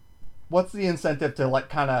what's the incentive to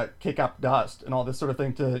kind of kick up dust and all this sort of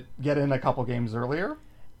thing to get in a couple games earlier?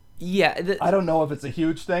 Yeah, I don't know if it's a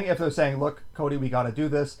huge thing. If they're saying, "Look, Cody, we got to do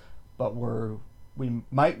this, but we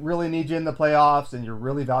might really need you in the playoffs, and you're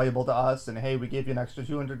really valuable to us, and hey, we gave you an extra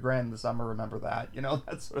 $200,000 in the summer. Remember that?"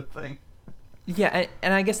 That sort of thing. yeah,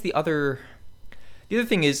 and I guess the other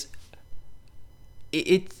thing is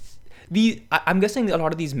I'm guessing that a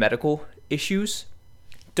lot of these medical issues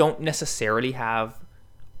don't necessarily have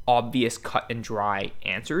obvious cut and dry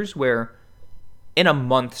answers, where in a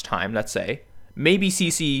month's time, let's say, maybe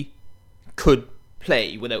CC could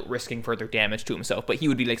play without risking further damage to himself, but he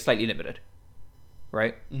would be slightly limited,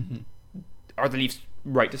 right? Mm-hmm. Are the Leafs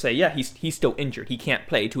right to say, yeah, he's still injured, he can't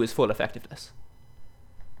play to his full effectiveness,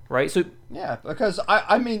 right? So Yeah, because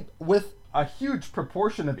I mean, with a huge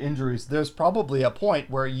proportion of injuries, there's probably a point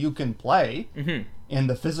where you can play in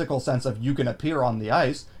the physical sense of you can appear on the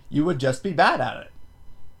ice. You would just be bad at it.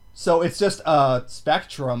 So it's just a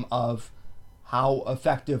spectrum of how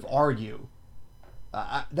effective are you.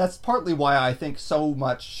 That's partly why I think so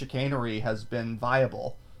much chicanery has been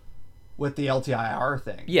viable with the LTIR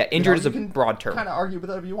thing. Yeah, injured is a broad term. Kind of argue with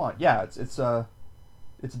whatever you want. Yeah,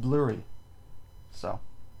 it's blurry. So,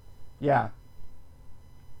 yeah.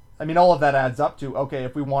 I mean, all of that adds up to, okay,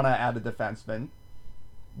 if we want to add a defenseman,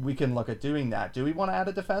 we can look at doing that. Do we want to add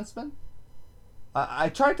a defenseman? I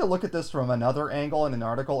tried to look at this from another angle in an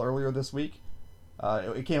article earlier this week.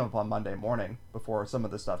 It came up on Monday morning before some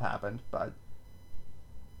of this stuff happened, but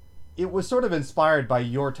it was sort of inspired by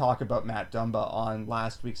your talk about Matt Dumba on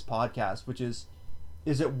last week's podcast, which is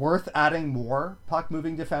it worth adding more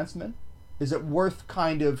puck-moving defensemen? Is it worth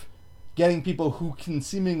kind of getting people who can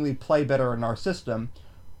seemingly play better in our system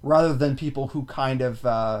rather than people who kind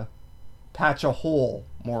of patch a hole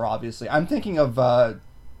more obviously? I'm thinking of, to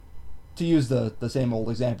use the same old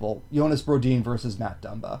example, Jonas Brodin versus Matt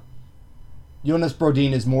Dumba. Jonas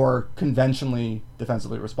Brodin is more conventionally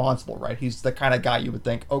defensively responsible, right? He's the kind of guy you would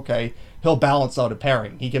think, okay, he'll balance out a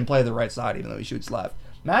pairing. He can play the right side even though he shoots left.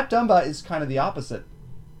 Matt Dumba is kind of the opposite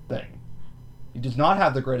thing. He does not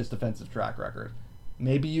have the greatest defensive track record.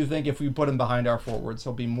 Maybe you think if we put him behind our forwards,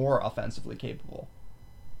 he'll be more offensively capable.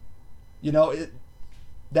 You know,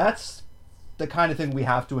 that's the kind of thing we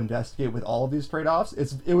have to investigate with all of these trade-offs.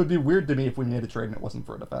 It would be weird to me if we made a trade and it wasn't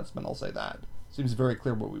for a defenseman, I'll say that. Seems very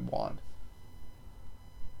clear what we want.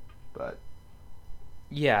 But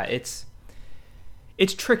yeah, it's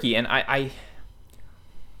tricky, and I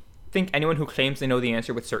think anyone who claims they know the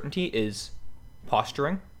answer with certainty is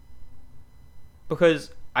posturing,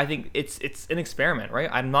 because I think it's an experiment, right?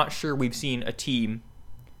 I'm not sure we've seen a team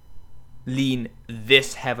lean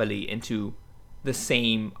this heavily into the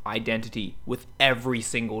same identity with every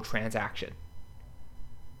single transaction.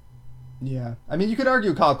 Yeah, I mean, you could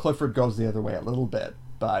argue Kyle Clifford goes the other way a little bit,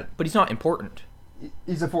 but he's not important.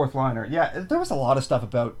 He's a fourth liner. Yeah, there was a lot of stuff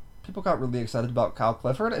about... People got really excited about Kyle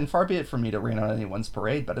Clifford, and far be it for me to rain on anyone's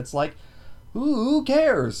parade, but it's like, who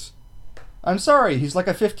cares? I'm sorry, he's like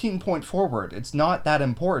a 15-point forward. It's not that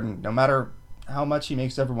important, no matter how much he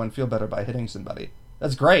makes everyone feel better by hitting somebody.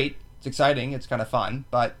 That's great. It's exciting. It's kind of fun,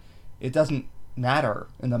 but it doesn't matter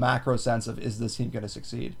in the macro sense of, is this team going to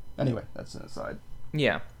succeed? Anyway, that's an aside.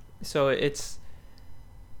 Yeah, so it's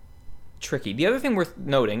tricky. The other thing worth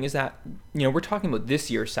noting is that, we're talking about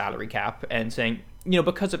this year's salary cap and saying,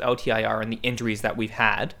 because of LTIR and the injuries that we've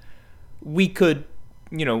had, we could,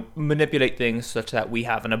 manipulate things such that we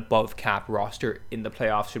have an above cap roster in the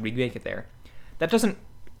playoffs should we make it there. That doesn't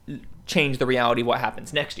change the reality of what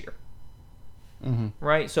happens next year. Mm-hmm.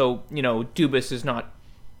 Right? So, Dubas is not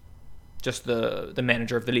just the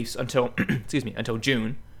manager of the Leafs until, until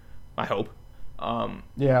June, I hope.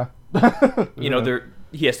 Yeah.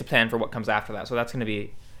 He has to plan for what comes after that. So that's going to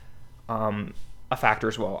be a factor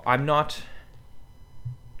as well.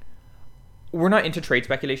 We're not into trade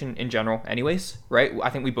speculation in general anyways, right? I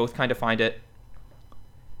think we both kind of find it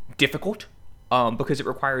difficult because it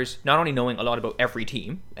requires not only knowing a lot about every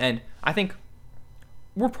team, and I think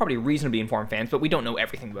we're probably reasonably informed fans, but we don't know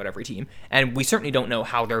everything about every team, and we certainly don't know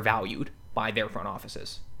how they're valued by their front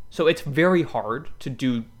offices. So it's very hard to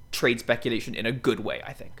do trade speculation in a good way,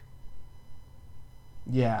 I think.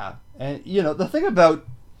 Yeah, and the thing about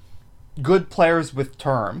good players with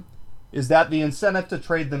term is that the incentive to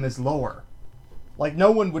trade them is lower. Like,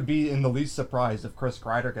 no one would be in the least surprised if Chris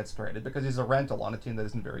Kreider gets traded because he's a rental on a team that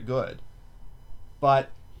isn't very good. But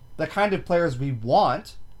the kind of players we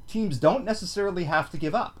want, teams don't necessarily have to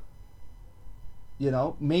give up.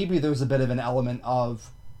 Maybe there's a bit of an element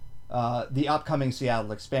of the upcoming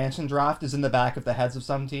Seattle expansion draft is in the back of the heads of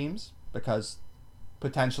some teams because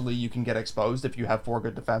potentially you can get exposed if you have 4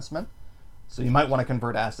 good defensemen. So you might want to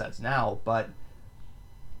convert assets now, but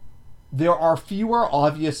there are fewer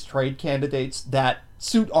obvious trade candidates that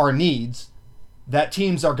suit our needs that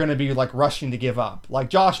teams are going to be rushing to give up. Like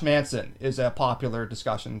Josh Manson is a popular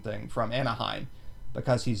discussion thing from Anaheim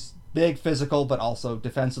because he's big, physical, but also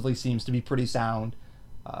defensively seems to be pretty sound.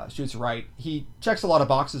 Shoots right. He checks a lot of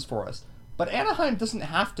boxes for us. But Anaheim doesn't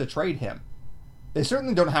have to trade him. They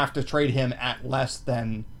certainly don't have to trade him at less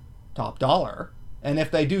than top dollar. And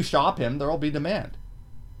if they do shop him, there'll be demand.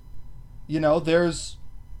 There's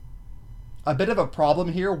a bit of a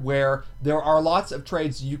problem here where there are lots of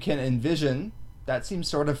trades you can envision that seem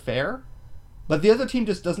sort of fair, but the other team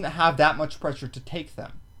just doesn't have that much pressure to take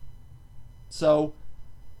them. So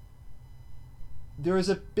there is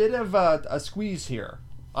a bit of a squeeze here.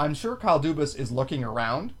 I'm sure Kyle Dubas is looking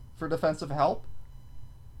around for defensive help.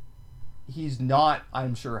 He's not,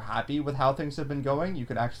 I'm sure, happy with how things have been going. You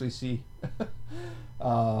could actually see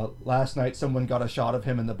last night someone got a shot of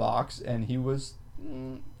him in the box, and he was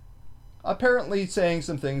apparently saying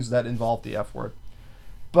some things that involved the F word.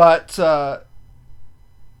 But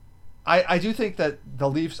I do think that the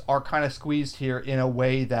Leafs are kind of squeezed here in a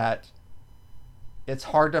way that it's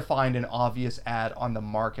hard to find an obvious ad on the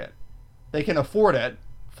market. They can afford it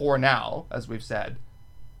for now, as we've said,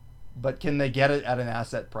 but can they get it at an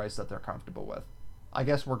asset price that they're comfortable with? I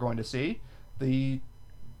guess we're going to see. The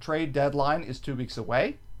trade deadline is 2 weeks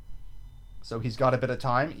away, so he's got a bit of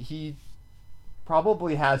time. He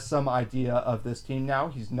probably has some idea of this team now.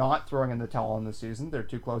 He's not throwing in the towel in the season. They're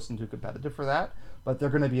too close and too competitive for that, but they're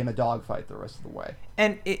going to be in a dogfight the rest of the way.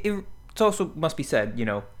 And it also must be said,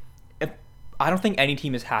 I don't think any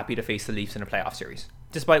team is happy to face the Leafs in a playoff series,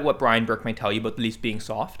 despite what Brian Burke might tell you about the Leafs being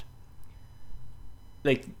soft.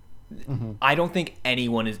 I don't think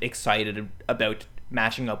anyone is excited about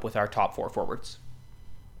matching up with our top 4 forwards.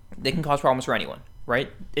 They can cause problems for anyone,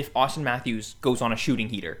 right? If Austin Matthews goes on a shooting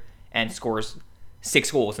heater and scores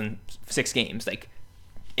 6 goals in 6 games,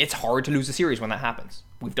 it's hard to lose a series when that happens.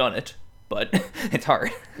 We've done it, but it's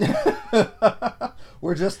hard.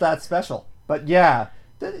 We're just that special. But yeah,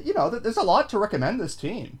 there's a lot to recommend this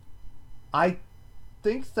team. I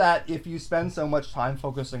think that if you spend so much time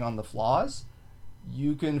focusing on the flaws,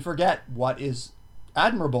 you can forget what is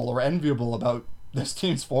admirable or enviable about this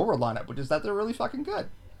team's forward lineup, which is that they're really fucking good.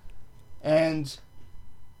 And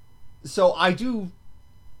so I do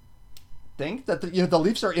think that the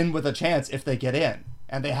Leafs are in with a chance if they get in,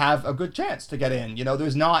 and they have a good chance to get in.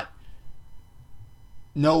 There's not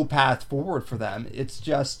no path forward for them. It's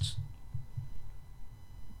just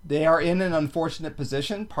they are in an unfortunate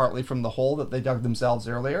position, partly from the hole that they dug themselves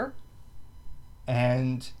earlier,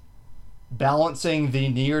 and balancing the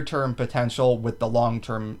near-term potential with the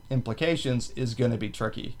long-term implications is going to be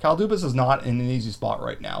tricky. Kyle Dubas is not in an easy spot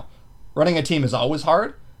right now. Running a team is always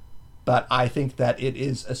hard, but I think that it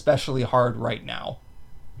is especially hard right now.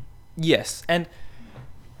 Yes, and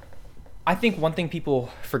I think one thing people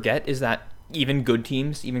forget is that even good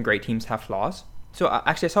teams, even great teams, have flaws. So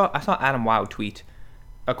actually, I saw Adam Wilde tweet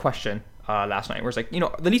a question last night where it's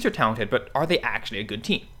the Leafs are talented, but are they actually a good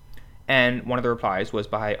team? And one of the replies was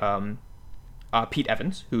by Pete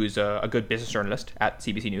Evans, who is a good business journalist at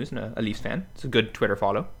CBC News and a Leafs fan. It's a good Twitter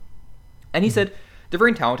follow. And he said, they're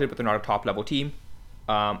very talented, but they're not a top-level team.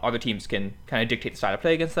 Other teams can kind of dictate the style of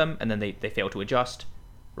play against them, and then they fail to adjust,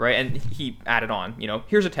 right? And he added on,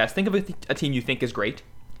 here's a test. Think of a team you think is great.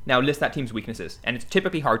 Now list that team's weaknesses. And it's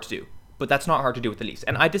typically hard to do, but that's not hard to do with the Leafs.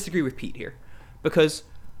 And I disagree with Pete here, because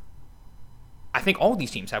I think all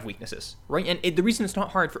these teams have weaknesses, right? And the reason it's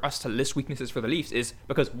not hard for us to list weaknesses for the Leafs is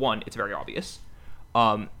because, 1, it's very obvious.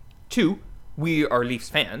 2, we are Leafs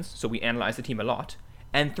fans, so we analyze the team a lot.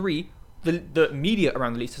 And 3, the media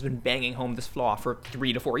around the Leafs has been banging home this flaw for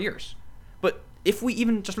 3 to 4 years. But if we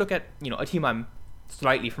even just look at, a team I'm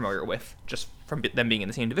slightly familiar with, just from them being in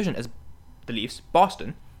the same division as the Leafs,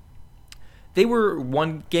 Boston, they were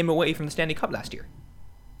 1 game away from the Stanley Cup last year.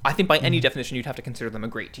 I think by any definition, you'd have to consider them a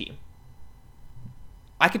great team.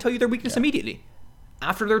 I can tell you their weakness immediately.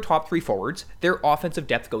 After their top 3 forwards, their offensive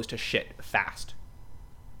depth goes to shit fast.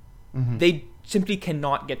 They simply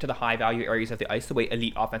cannot get to the high-value areas of the ice the way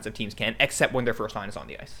elite offensive teams can, except when their first line is on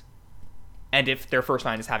the ice. And if their first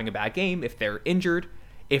line is having a bad game, if they're injured,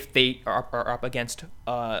 if they are up against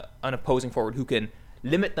an opposing forward who can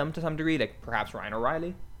limit them to some degree, like perhaps Ryan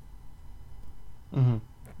O'Reilly,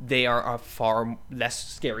 they are a far less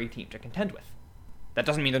scary team to contend with. That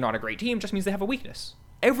doesn't mean they're not a great team, just means they have a weakness.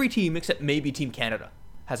 Every team, except maybe Team Canada,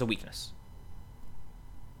 has a weakness.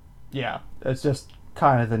 Yeah, it's just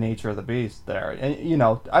kind of the nature of the beast there.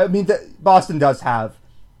 And, Boston does have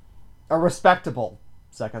a respectable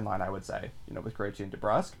second line, I would say, with Krejci and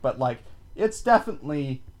DeBrusk, but, it's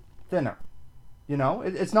definitely thinner.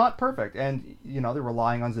 It's not perfect. And, they're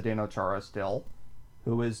relying on Zdeno Chara still,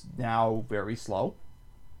 who is now very slow.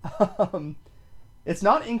 It's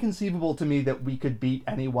not inconceivable to me that we could beat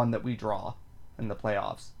anyone that we draw in the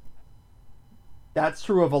playoffs. That's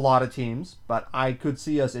true of a lot of teams, but I could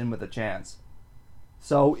see us in with a chance.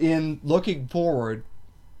 So in looking forward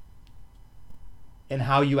and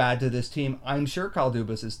how you add to this team, I'm sure Kyle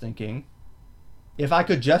Dubas is thinking, if I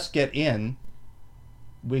could just get in,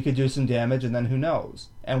 we could do some damage, and then who knows?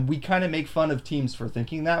 And we kind of make fun of teams for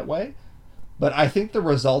thinking that way, but I think the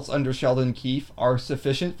results under Sheldon Keefe are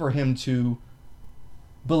sufficient for him to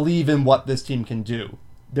believe in what this team can do.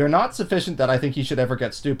 They're not sufficient that I think he should ever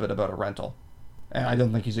get stupid about a rental. And I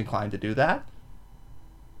don't think he's inclined to do that.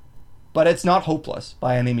 But it's not hopeless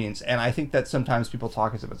by any means. And I think that sometimes people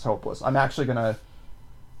talk as if it's hopeless. I'm actually going to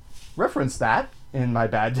reference that in my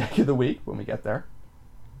bad take of the week when we get there.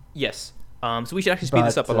 Yes. So we should actually speed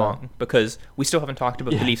this up along, because we still haven't talked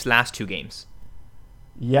about the Leafs' last 2 games.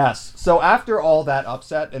 Yes. So after all that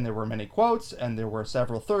upset, and there were many quotes, and there were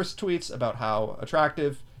several thirst tweets about how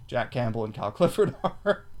attractive Jack Campbell and Cal Clifford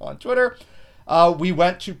are on Twitter, we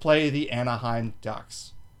went to play the Anaheim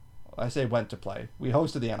Ducks. I say went to play. We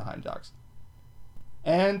hosted the Anaheim Ducks.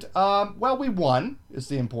 And, well, we won, is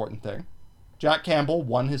the important thing. Jack Campbell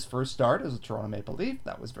won his first start as a Toronto Maple Leaf.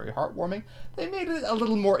 That was very heartwarming. They made it a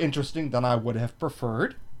little more interesting than I would have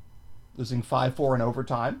preferred, losing 5-4 in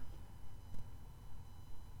overtime.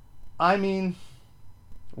 I mean,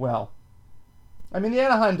 the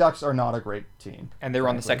Anaheim Ducks are not a great team. And they were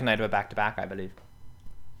on the second night of a back-to-back, I believe.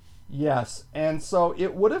 Yes, and so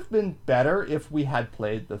it would have been better if we had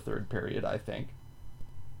played the third period, I think.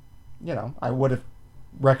 I would have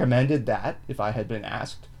recommended that if I had been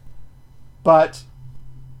asked. But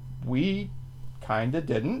we kind of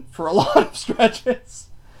didn't for a lot of stretches.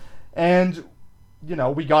 And,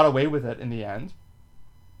 we got away with it in the end.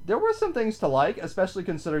 There were some things to like, especially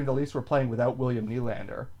considering the Leafs were playing without William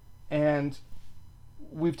Nylander. And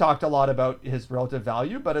we've talked a lot about his relative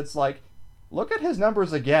value, but it's like, look at his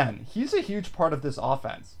numbers again. He's a huge part of this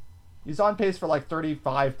offense. He's on pace for like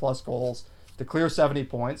 35 plus goals to clear 70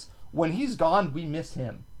 points. When he's gone, we miss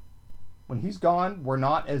him. When he's gone, we're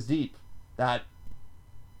not as deep. That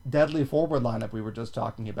deadly forward lineup we were just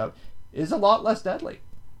talking about is a lot less deadly.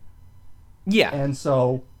 Yeah. And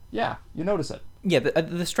so, yeah, you notice it. Yeah,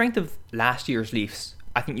 the strength of last year's Leafs,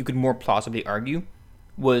 I think you could more plausibly argue,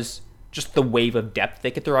 was just the wave of depth they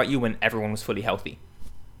could throw at you when everyone was fully healthy.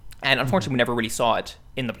 And unfortunately, we never really saw it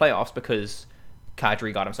in the playoffs because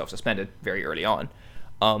Kadri got himself suspended very early on.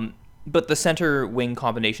 But the center wing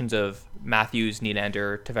combinations of Matthews,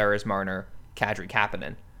 Nylander, Tavares, Marner, Kadri,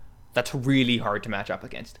 Kapanen, that's really hard to match up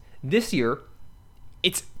against. This year,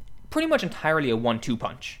 it's pretty much entirely a 1-2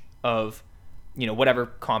 punch of, whatever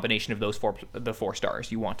combination of the four stars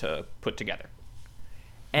you want to put together.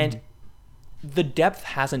 And the depth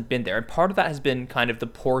hasn't been there. And part of that has been kind of the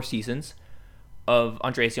poor seasons of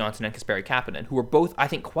Andreas Johnsson and Kasperi Kapanen, who were both, I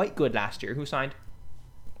think, quite good last year, who signed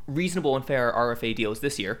reasonable and fair RFA deals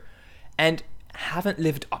this year, and haven't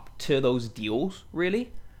lived up to those deals,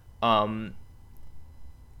 really. And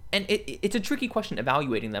it's a tricky question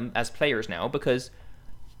evaluating them as players now, because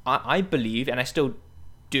I believe, and I still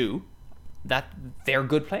do, that they're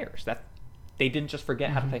good players, that they didn't just forget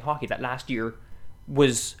how to play hockey, that last year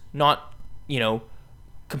was not,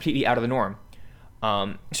 completely out of the norm.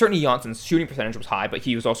 Certainly Johnsson's shooting percentage was high, but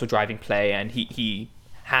he was also driving play, and he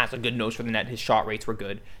has a good nose for the net. His shot rates were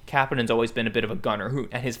good. Kapanen's always been a bit of a gunner,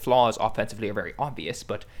 and his flaws offensively are very obvious,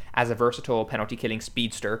 but as a versatile penalty-killing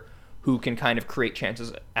speedster who can kind of create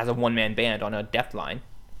chances as a one-man band on a depth line,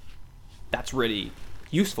 that's really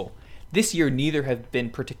useful. This year, neither have been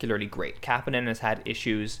particularly great. Kapanen has had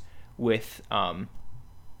issues with,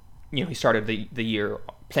 he started the year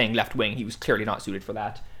playing left wing. He was clearly not suited for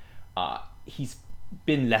that. He's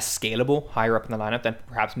been less scalable higher up in the lineup than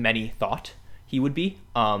perhaps many thought he would be,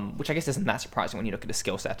 which I guess isn't that surprising when you look at his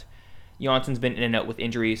skill set. Johnsson's been in and out with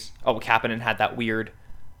injuries. Kapanen had that weird,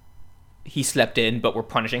 he slept in, but we're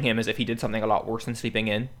punishing him as if he did something a lot worse than sleeping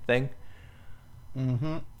in thing.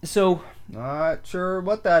 So, not sure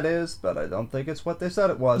what that is, but I don't think it's what they said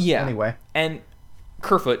it was. Yeah. Anyway. And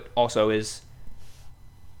Kerfoot also is,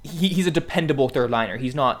 he's a dependable third liner.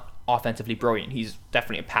 He's not offensively brilliant. He's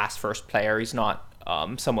definitely a pass-first player. He's not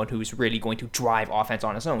someone who's really going to drive offense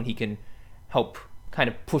on his own. He can help kind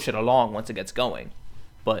of push it along once it gets going.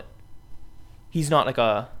 But he's not like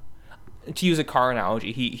to use a car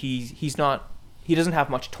analogy, he doesn't have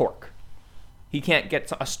much torque. He can't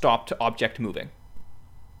get a stop to object moving.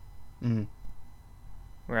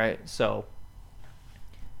 Right? So,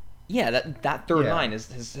 yeah, that third line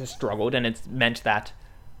has struggled, and it's meant that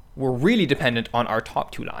we're really dependent on our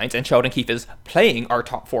top two lines, and Sheldon Keefe is playing our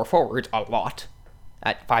top four forwards a lot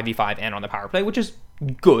at 5v5 and on the power play, which is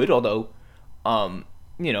good, although,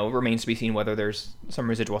 remains to be seen whether there's some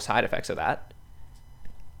residual side effects of that.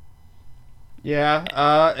 Yeah,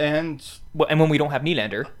 and when we don't have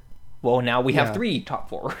Nylander, well, now we have three top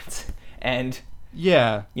forwards, and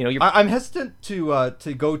I'm hesitant to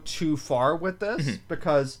go too far with this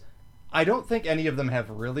because I don't think any of them have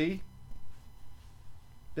really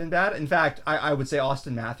been bad. In fact, I would say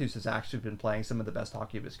Austin Matthews has actually been playing some of the best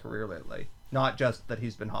hockey of his career lately. Not just that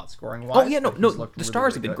he's been hot scoring wise. Oh yeah, no, the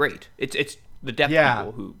Stars have been great. It's the depth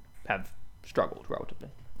people who have struggled relatively.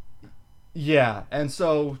 Yeah, and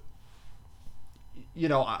so,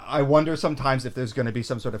 I wonder sometimes if there's going to be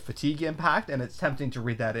some sort of fatigue impact, and it's tempting to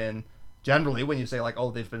read that in generally when you say, like,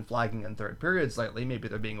 they've been flagging in third periods lately, maybe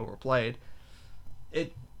they're being overplayed.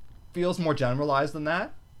 It feels more generalized than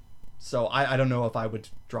that, so I don't know if I would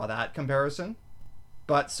draw that comparison.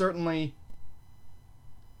 But certainly,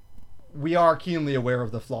 we are keenly aware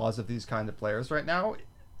of the flaws of these kind of players right now.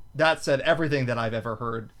 That said, everything that I've ever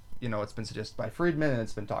heard, it's been suggested by Friedman and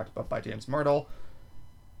it's been talked about by James Myrtle.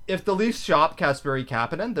 If the Leafs shop Kasperi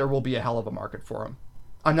Kapanen, there will be a hell of a market for him.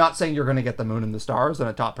 I'm not saying you're going to get the moon and the stars and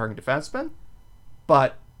a top-pairing defenseman,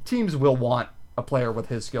 but teams will want a player with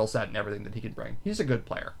his skill set and everything that he can bring. He's a good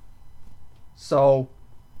player. So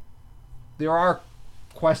there are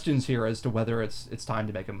questions here as to whether it's time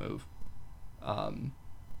to make a move.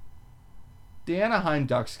 The Anaheim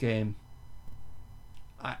Ducks game,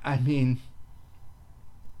 I mean,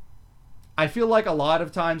 I feel like a lot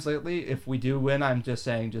of times lately, if we do win, I'm just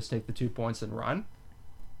saying just take the 2 points and run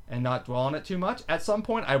and not dwell on it too much. At some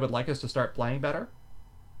point, I would like us to start playing better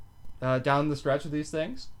down the stretch of these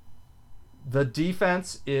things. The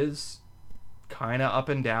defense is kind of up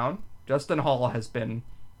and down. Justin Hall has been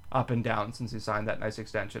up and down since he signed that nice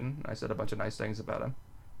extension. I said a bunch of nice things about him.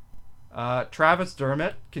 Travis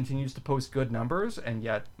Dermott continues to post good numbers, and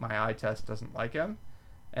yet my eye test doesn't like him.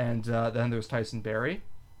 And then there's Tyson Barrie,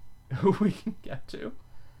 who we can get to.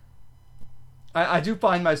 I do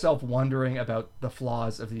find myself wondering about the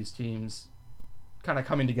flaws of these teams kind of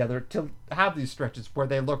coming together to have these stretches where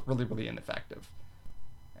they look really, really ineffective.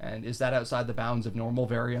 And is that outside the bounds of normal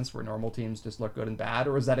variance where normal teams just look good and bad,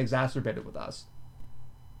 or is that exacerbated with us?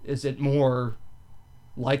 Is it more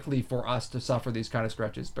likely for us to suffer these kind of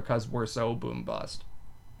stretches because we're so boom bust?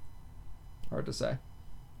 Hard to say.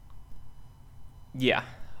 Yeah.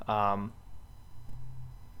 Man,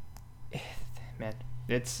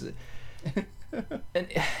 it's...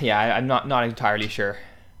 yeah, I'm not entirely sure.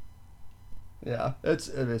 Yeah, it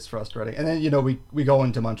is frustrating. And then, we go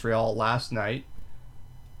into Montreal last night.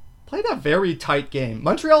 Played a very tight game.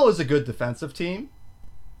 Montreal is a good defensive team.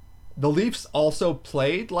 The Leafs also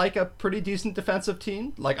played like a pretty decent defensive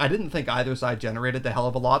team. Like, I didn't think either side generated the hell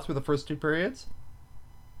of a lot through the first two periods.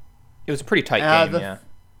 It was a pretty tight game, yeah.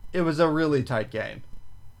 It was a really tight game.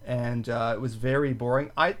 And it was very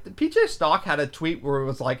boring. PJ Stock had a tweet where it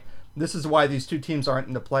was like, this is why these two teams aren't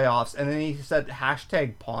in the playoffs. And then he said,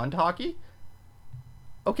 #pond hockey.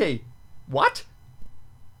 Okay, what?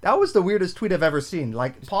 That was the weirdest tweet I've ever seen.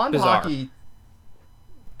 Like, pond bizarre. Hockey,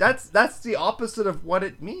 that's the opposite of what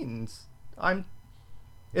it means.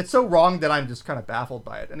 It's so wrong that I'm just kind of baffled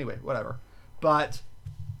by it. Anyway, whatever. But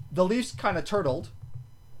the Leafs kind of turtled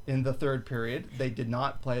in the third period. They did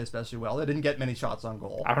not play especially well. They didn't get many shots on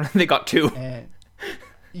goal. I don't know. They got 2. And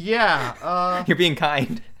yeah. You're being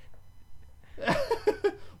kind.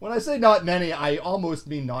 When I say not many, I almost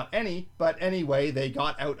mean not any. But anyway, they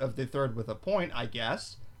got out of the third with a point, I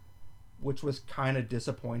guess, which was kind of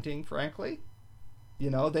disappointing, frankly.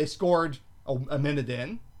 They scored a minute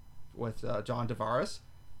in with John Tavares.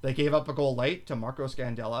 They gave up a goal late to Marco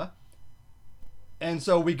Scandella. And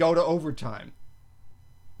so we go to overtime.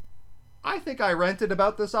 I think I ranted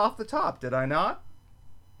about this off the top, did I not?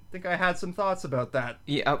 I think I had some thoughts about that.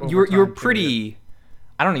 Yeah, you were pretty...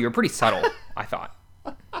 I don't know, you were pretty subtle, I thought.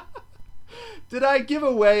 Did I give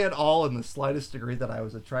away at all in the slightest degree that I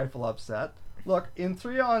was a trifle upset? Look, in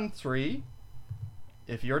 3-on-3,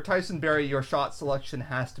 if you're Tyson Barrie, your shot selection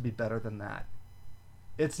has to be better than that.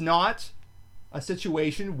 It's not a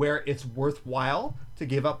situation where it's worthwhile to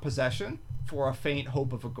give up possession for a faint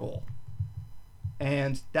hope of a goal.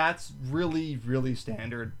 And that's really, really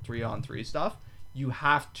standard 3-on-3 stuff. You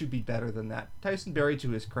have to be better than that. Tyson Barrie,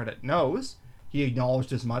 to his credit, knows. He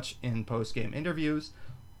acknowledged as much in post-game interviews.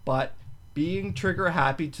 But being trigger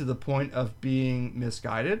happy to the point of being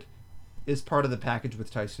misguided is part of the package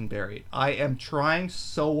with Tyson Barrie. I am trying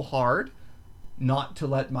so hard not to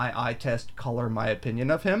let my eye test color my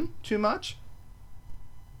opinion of him too much.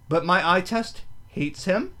 But my eye test hates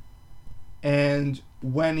him. And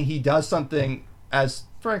when he does something as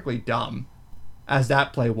frankly dumb as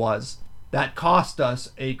that play was, that cost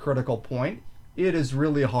us a critical point, it is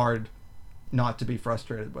really hard not to be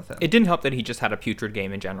frustrated with him. It didn't help that he just had a putrid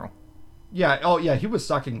game in general. Yeah, oh yeah, he was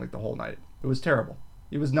sucking like the whole night. It was terrible.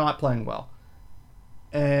 He was not playing well.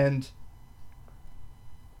 And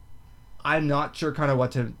I'm not sure kind of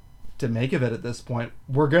what to make of it at this point.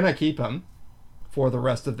 We're going to keep him for the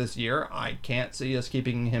rest of this year. I can't see us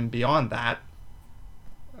keeping him beyond that.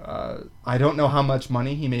 I don't know how much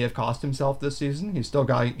money he may have cost himself this season. He's still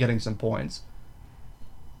getting some points.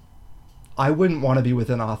 I wouldn't want to be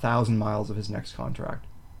within 1,000 miles of his next contract.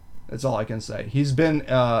 That's all I can say. He's been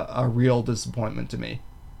a real disappointment to me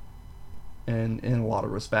in a lot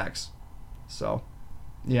of respects. So,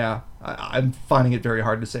 yeah, I'm finding it very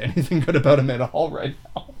hard to say anything good about him at all right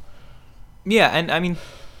now. Yeah, and I mean,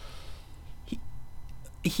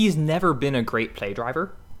 he's never been a great play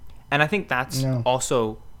driver. And I think that's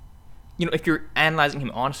also, if you're analyzing him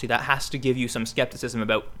honestly, that has to give you some skepticism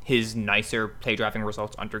about his nicer play driving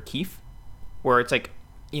results under Keefe, where it's like,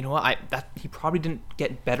 you know what, he probably didn't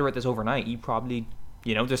get better at this overnight. He probably,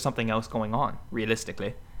 there's something else going on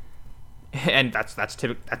realistically, and that's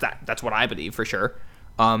what I believe for sure.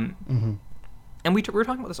 And we were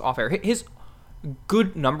talking about this off air. His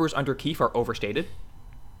good numbers under Keefe are overstated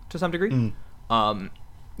to some degree.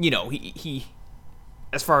 He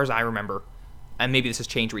as far as I remember, and maybe this has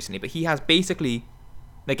changed recently, but he has basically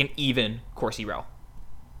like an even Corsi rel.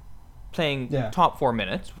 Playing top 4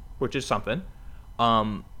 minutes, which is something.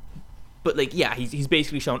 But like, he's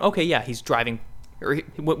basically shown, okay, he's driving, or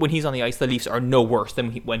when he's on the ice, the Leafs are no worse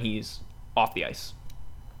than when he's off the ice.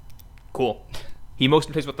 Cool. He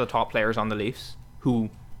mostly plays with the top players on the Leafs, who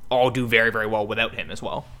all do very, very well without him as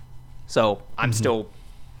well. So I'm still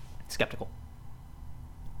skeptical.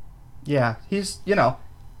 Yeah, he's,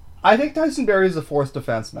 I think Tyson Barrie is a forced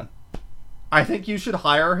defenseman. I think you should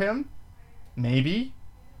hire him, maybe,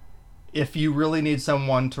 if you really need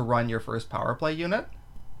someone to run your first power play unit.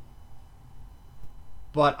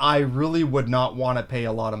 But I really would not want to pay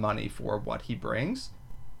a lot of money for what he brings.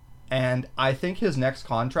 And I think his next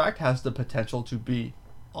contract has the potential to be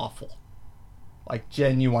awful. Like,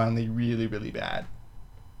 genuinely really, really bad.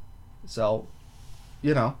 So,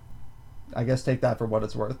 I guess take that for what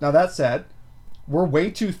it's worth. Now, that said, we're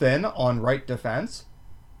way too thin on right defense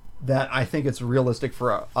that I think it's realistic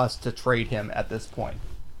for us to trade him at this point.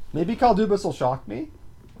 Maybe Kyle Dubas will shock me,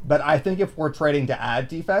 but I think if we're trading to add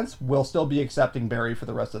defense, we'll still be accepting Barrie for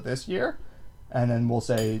the rest of this year, and then we'll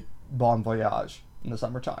say bon voyage in the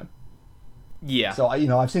summertime. Yeah. So,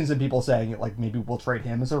 I've seen some people saying, like, maybe we'll trade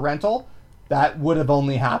him as a rental. That would have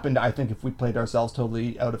only happened, I think, if we played ourselves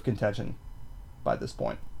totally out of contention by this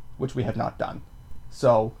point, which we have not done.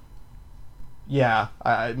 So,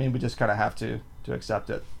 I mean, we just kind of have to accept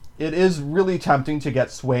it. It is really tempting to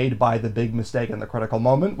get swayed by the big mistake in the critical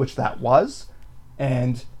moment, which that was.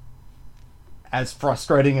 And as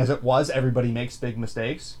frustrating as it was, everybody makes big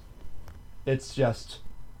mistakes. It's just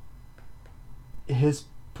his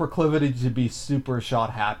proclivity to be super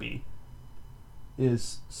shot happy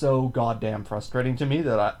is so goddamn frustrating to me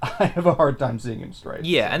that I have a hard time seeing him straight.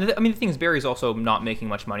 Yeah, and the thing is, Barrie's also not making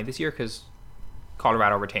much money this year because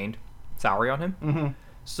Colorado retained salary on him. Mm-hmm.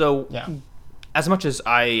 So, as much as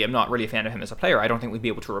I am not really a fan of him as a player, I don't think we'd be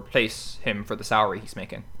able to replace him for the salary he's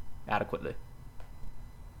making adequately.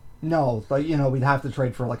 No, but, we'd have to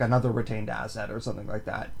trade for, like, another retained asset or something like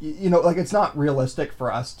that. Like, it's not realistic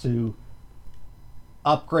for us to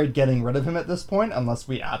upgrade getting rid of him at this point unless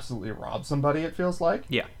we absolutely rob somebody, it feels like.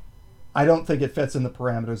 Yeah. I don't think it fits in the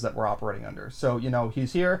parameters that we're operating under. So,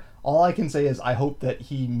 he's here. All I can say is I hope that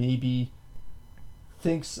he maybe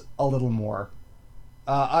thinks a little more.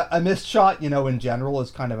 A missed shot, in general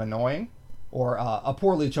is kind of annoying. Or a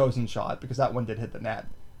poorly chosen shot, because that one did hit the net.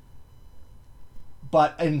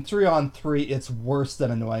 But in 3-on-3, it's worse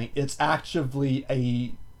than annoying. It's actively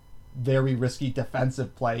a very risky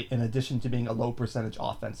defensive play in addition to being a low percentage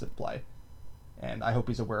offensive play. And I hope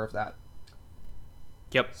he's aware of that.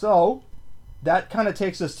 Yep. So, that kind of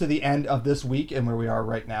takes us to the end of this week and where we are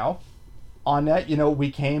right now. On net,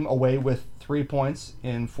 we came away with 3 points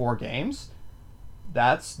in 4 games.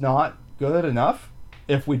 That's not good enough.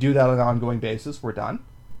 If we do that on an ongoing basis, we're done.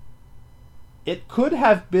 It could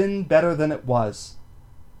have been better than it was.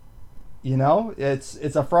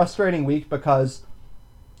 It's a frustrating week because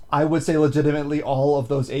I would say legitimately all of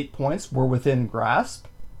those 8 points were within grasp.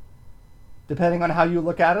 Depending on how you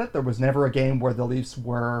look at it, there was never a game where the Leafs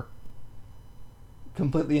were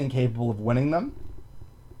completely incapable of winning them.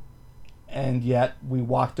 And yet we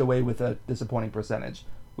walked away with a disappointing percentage.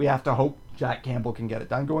 We have to hope Jack Campbell can get it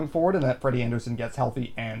done going forward and that Freddie Anderson gets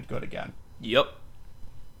healthy and good again. Yep.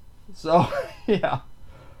 So, yeah.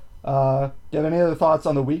 Do you have any other thoughts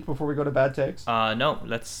on the week before we go to bad takes? No,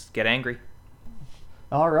 let's get angry.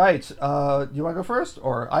 All right. Do you want to go first?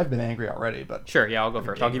 Or I've been angry already, but sure. Yeah, I'll go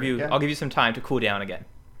first. I'll give you some time to cool down again.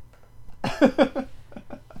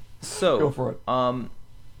 So go for it.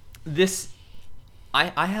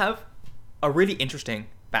 I have a really interesting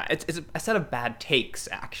it's a set of bad takes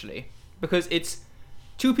actually, because it's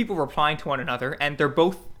 2 people replying to one another and they're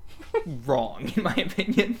both wrong in my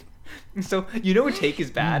opinion. So a take is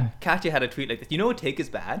bad. Katya had a tweet like this. A take is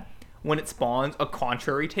bad when it spawns a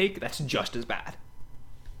contrary take that's just as bad.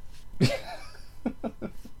 Yeah,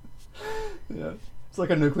 it's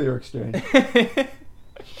like a nuclear exchange.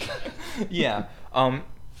 Yeah.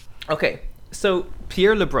 Okay. So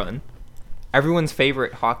Pierre LeBrun, everyone's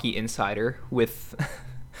favorite hockey insider, with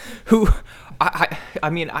who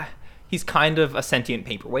He's kind of a sentient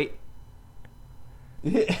paperweight.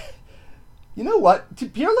 You know what?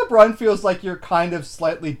 Pierre LeBrun feels like your kind of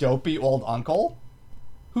slightly dopey old uncle,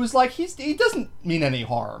 who's like he doesn't mean any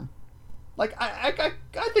harm. Like I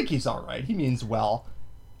think he's all right. He means well.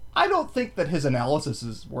 I don't think that his analysis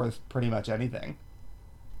is worth pretty much anything.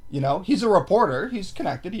 You know, he's a reporter. He's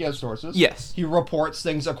connected. He has sources. Yes. He reports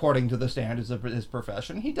things according to the standards of his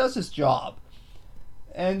profession. He does his job.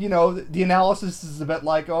 And, you know, the analysis is a bit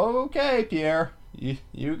like, oh, okay, Pierre,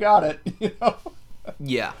 you got it. You know?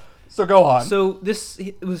 Yeah. So go on. So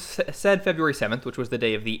it was said February 7th, which was the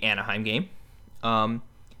day of the Anaheim game. And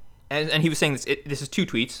he was saying this. This is 2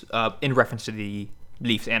 tweets in reference to the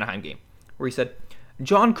Leafs Anaheim game, where he said,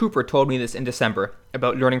 John Cooper told me this in December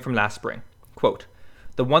about learning from last spring. Quote,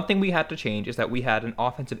 the one thing we had to change is that we had an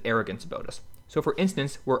offensive arrogance about us. So for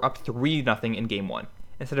instance, we're up 3-0 in game 1.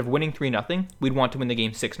 Instead of winning 3-0, we'd want to win the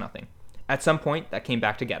game 6-0. At some point, that came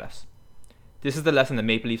back to get us. This is the lesson the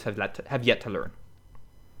Maple Leafs have yet to learn.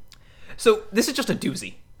 So this is just a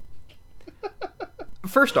doozy.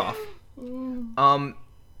 First off, the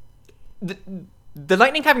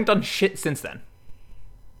Lightning haven't done shit since then.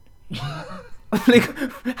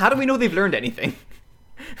 Like, how do we know they've learned anything?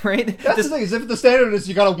 Right? That's the thing, is if the standard is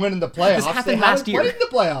you got to win in the playoffs, This happened last year. Played in the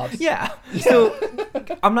playoffs. Yeah. So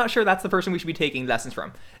I'm not sure that's the person we should be taking lessons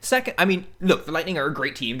from. Second, I mean, look, the Lightning are a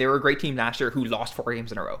great team. They were a great team last year who lost 4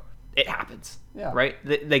 games in a row. It happens. Yeah. Right?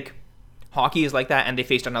 Like, hockey is like that, and they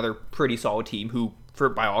faced another pretty solid team who, for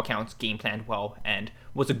by all accounts, game planned well and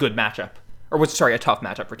was a good matchup. Or was, sorry, a tough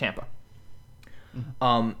matchup for Tampa.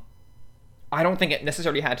 Mm-hmm. I don't think it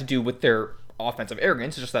necessarily had to do with their offensive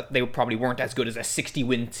arrogance. It's just that they probably weren't as good as a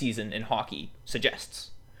 60-win season in hockey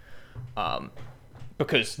suggests.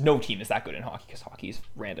 Because no team is that good in hockey, because hockey is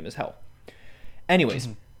random as hell. Anyways,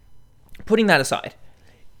 putting that aside,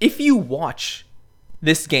 if you watch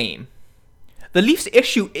this game, the Leafs'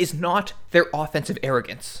 issue is not their offensive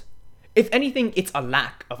arrogance. If anything, it's a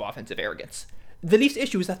lack of offensive arrogance. The Leafs'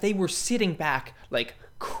 issue is that they were sitting back like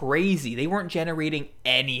crazy. They weren't generating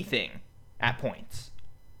anything at points.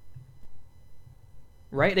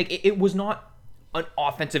 Right? Like, it was not an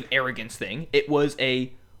offensive arrogance thing. It was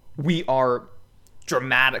we are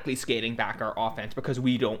dramatically scaling back our offense because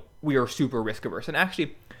we are super risk averse. And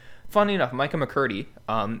actually, funny enough, Micah McCurdy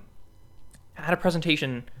had a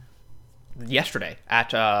presentation yesterday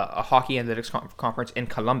at a hockey analytics conference in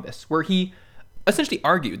Columbus, where he essentially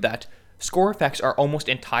argued that score effects are almost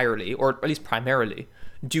entirely, or at least primarily,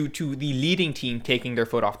 due to the leading team taking their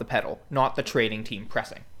foot off the pedal, not the trailing team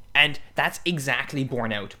pressing. And that's exactly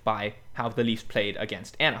borne out by how the Leafs played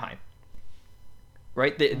against Anaheim.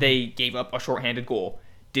 Right? They gave up a shorthanded goal,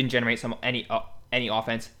 didn't generate any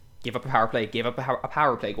offense, gave up a power play, gave up a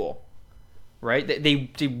power play goal. Right?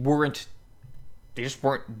 They just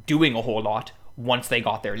weren't doing a whole lot once they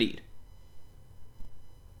got their lead.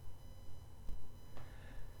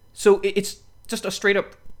 So it's just a straight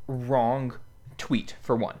up wrong tweet,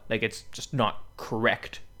 for one. Like, it's just not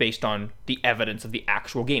correct based on the evidence of the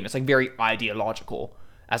actual game. It's like very ideological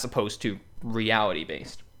as opposed to reality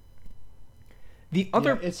based. The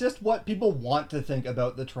other, it's just what people want to think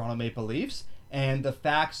about the Toronto Maple Leafs, and the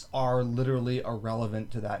facts are literally irrelevant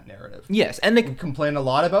to that narrative. Yes, and they we complain a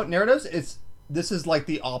lot about narratives. This is like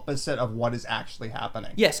the opposite of what is actually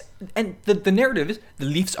happening. Yes, and the narrative is the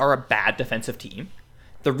Leafs are a bad defensive team.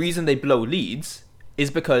 The reason they blow leads is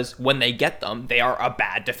because when they get them, they are a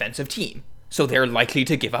bad defensive team. So they're likely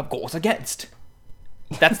to give up goals against.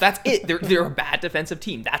 That's it. They're a bad defensive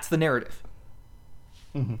team. That's the narrative.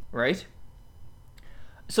 Mm-hmm. Right?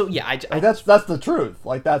 So yeah, that's the truth.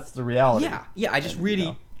 Like, that's the reality. Yeah. I just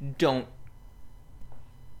really don't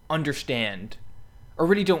understand, or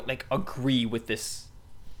really don't like agree with this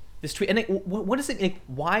tweet. And what is it like?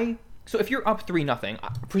 Why? So if you're up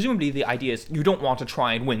 3-0, presumably the idea is you don't want to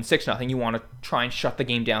try and win 6-0. You want to try and shut the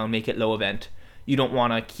game down, make it low event. You don't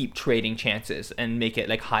want to keep trading chances and make it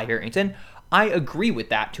like high variance. And I agree with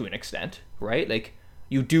that to an extent, right? Like,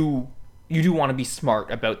 you do want to be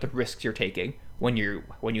smart about the risks you're taking when you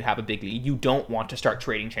have a big lead. You don't want to start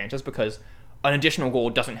trading chances because an additional goal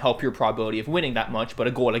doesn't help your probability of winning that much, but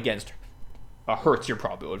a goal against hurts your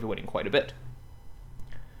probability of winning quite a bit.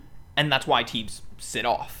 And that's why teams sit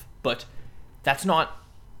off. But that's not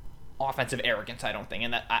offensive arrogance, I don't think.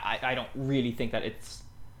 And that I don't really think that it's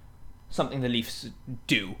something the Leafs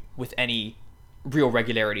do with any real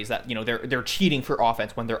regularities, that, you know, they're cheating for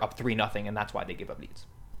offense when they're up 3-0, and that's why they give up leads.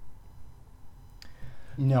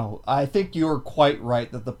 No, I think you're quite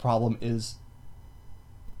right that the problem is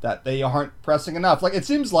that they aren't pressing enough. Like, it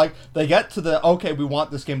seems like they get to the, okay, we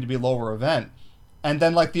want this game to be lower event, And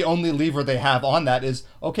then, like, the only lever they have on that is,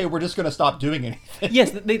 okay, we're just going to stop doing anything.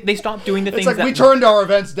 Yes, they stopped doing the It's things like, that... we turned our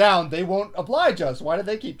events down. They won't oblige us. Why do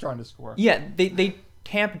they keep trying to score? Yeah, they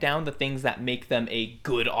tamp down the things that make them a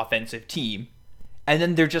good offensive team. And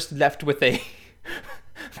then they're just left with a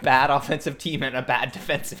bad offensive team and a bad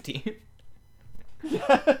defensive team.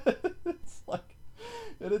 Yeah, it's like,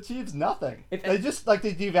 it achieves nothing. They just, like,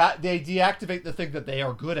 they deactivate the thing that they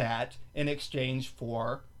are good at in exchange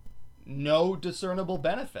for no discernible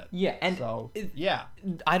benefit. Yeah, and so, yeah.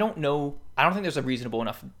 I don't think there's a reasonable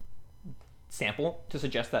enough sample to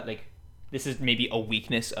suggest that, like, this is maybe a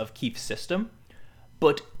weakness of Keith's system.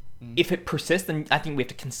 But if it persists, then I think we have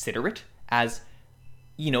to consider it as,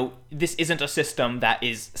 you know, this isn't a system that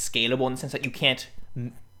is scalable in the sense that you can't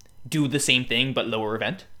do the same thing but lower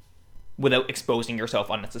event without exposing yourself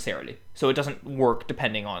unnecessarily. So it doesn't work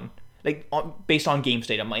depending on, like, based on game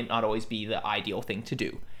state, it might not always be the ideal thing to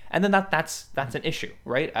do. And then that's an issue,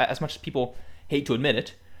 right? As much as people hate to admit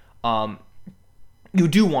it, you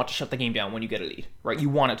do want to shut the game down when you get a lead, right? You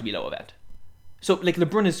want it to be low event. So, like,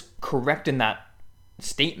 LeBrun is correct in that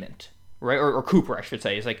statement, right? Or Cooper, I should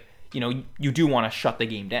say, is like, you know, you do want to shut the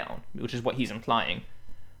game down, which is what he's implying,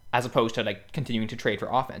 as opposed to, like, continuing to trade for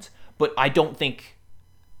offense. But I don't think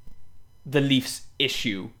the Leafs'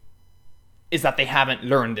 issue is that they haven't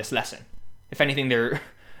learned this lesson. If anything, they're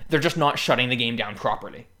just not shutting the game down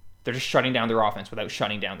properly. They're just shutting down their offense without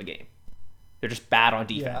shutting down the game. They're just bad on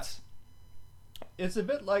defense. Yeah. It's a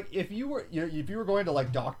bit like if you were going to,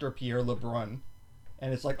 like, Dr. Pierre LeBrun,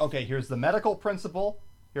 and it's like, okay, here's the medical principle,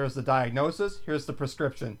 here's the diagnosis, here's the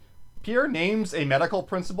prescription. Pierre names a medical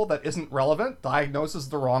principle that isn't relevant, diagnoses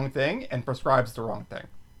the wrong thing, and prescribes the wrong thing.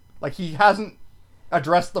 Like, he hasn't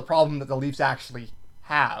addressed the problem that the Leafs actually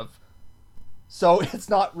have. So it's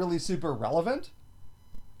not really super relevant.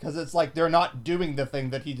 Because it's like they're not doing the thing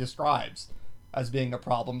that he describes as being a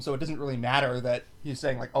problem. So it doesn't really matter that he's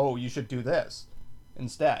saying, like, oh, you should do this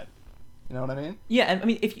instead. You know what I mean? Yeah, and I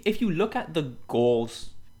mean, if you look at the goals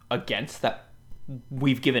against that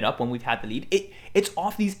we've given up when we've had the lead, it's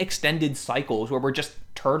off these extended cycles where we're just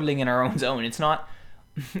turtling in our own zone. It's not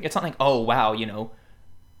like, oh, wow, you know,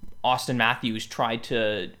 Austin Matthews tried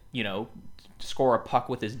to, you know, score a puck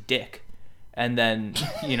with his dick and then,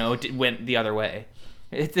 you know, it went the other way.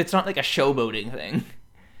 It's not like a showboating thing.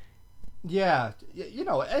 Yeah, you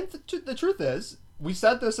know, and the truth is, we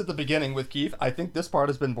said this at the beginning with Keith. I think this part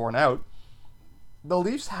has been borne out. The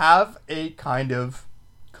Leafs have a kind of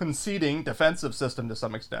conceding defensive system to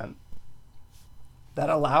some extent that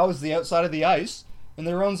allows the outside of the ice in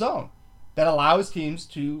their own zone, that allows teams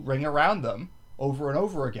to ring around them over and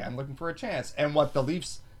over again looking for a chance. And what the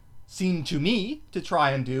Leafs seem to me to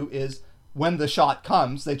try and do is when the shot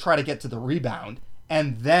comes, they try to get to the rebound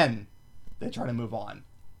and then they try to move on.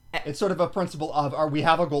 It's sort of a principle of, we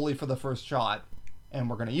have a goalie for the first shot, and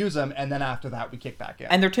we're going to use him, and then after that, we kick back in.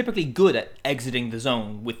 And they're typically good at exiting the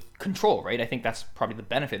zone with control, right? I think that's probably the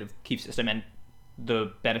benefit of Keith's system and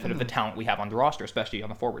the benefit of the talent we have on the roster, especially on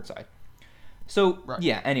the forward side. So,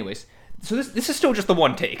 yeah, anyways. So this is still just the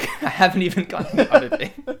one take. I haven't even gotten the other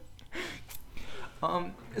thing.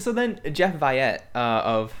 So then Jeff Viette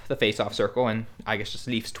of the Face-Off Circle, and I guess just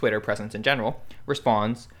Leafs Twitter presence in general,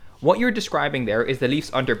 responds, "What you're describing there is the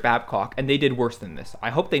Leafs under Babcock, and they did worse than this.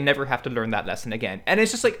 I hope they never have to learn that lesson again." And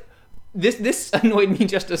it's just like, this annoyed me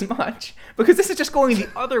just as much, because this is just going the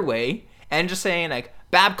other way, and just saying, like,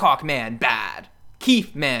 Babcock, man, bad.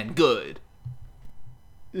 Keefe, man, good.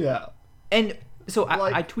 Yeah. And so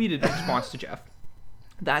I tweeted in response to Jeff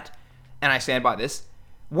that, and I stand by this,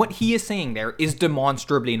 what he is saying there is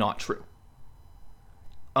demonstrably not true.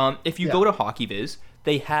 If you go to HockeyViz,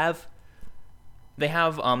 they have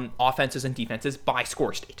offenses and defenses by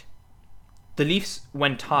score state. The Leafs,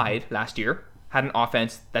 when tied last year, had an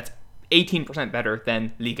offense that's 18% better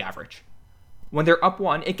than league average. When they're up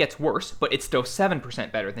 1, it gets worse, but it's still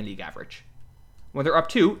 7% better than league average. When they're up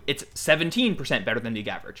 2, it's 17% better than league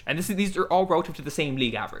average. And these are all relative to the same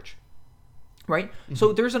league average. Right? Mm-hmm.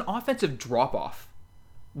 So there's an offensive drop-off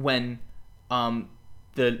when the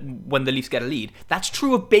Leafs get a lead. That's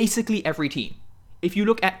true of basically every team. If you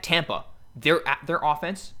look at Tampa, their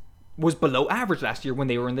offense was below average last year when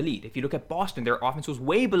they were in the lead. If you look at Boston, their offense was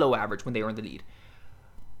way below average when they were in the lead.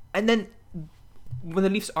 And then when the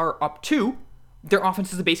Leafs are up 2, their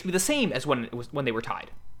offense is basically the same as when they were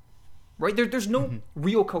tied. Right? There's no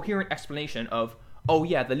real coherent explanation of, oh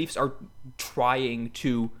yeah, the Leafs are trying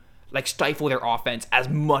to, like, stifle their offense as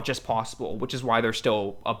much as possible, which is why they're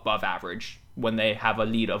still above average when they have a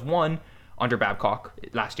lead of 1 under Babcock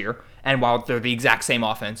last year, and while they're the exact same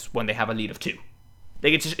offense when they have a lead of 2.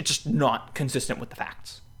 Like, it's just not consistent with the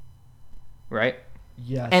facts. Right?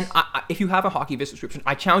 Yes. And if you have a HockeyViz subscription,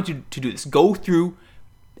 I challenge you to do this. Go through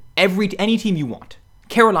any team you want.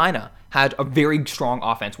 Carolina had a very strong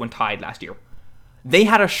offense when tied last year. They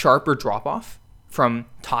had a sharper drop-off from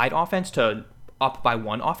tied offense to up by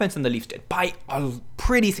one offense than the Leafs did, by a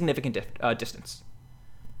pretty significant distance.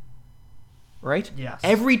 Right? Yes.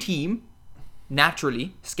 Every team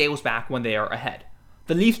naturally scales back when they are ahead.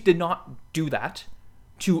 The Leafs did not do that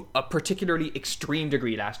to a particularly extreme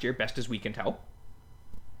degree last year, best as we can tell.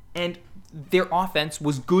 And their offense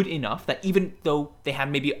was good enough that even though they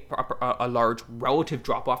had maybe a large relative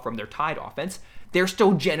drop-off from their tied offense, they're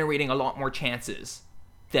still generating a lot more chances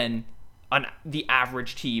than the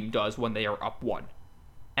average team does when they are up one.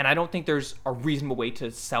 And I don't think there's a reasonable way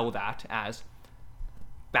to sell that as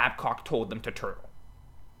Babcock told them to turtle.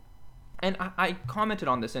 And I commented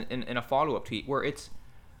on this in a follow-up tweet where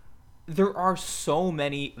there are so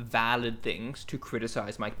many valid things to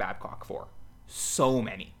criticize Mike Babcock for. So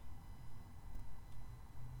many.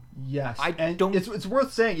 Yes. It's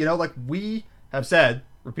worth saying, like we have said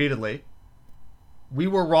repeatedly, we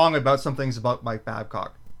were wrong about some things about Mike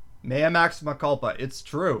Babcock. Mea maxima culpa. It's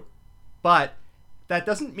true. But that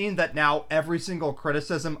doesn't mean that now every single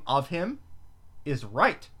criticism of him is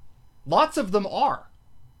right. Lots of them are.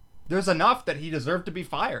 There's enough that he deserved to be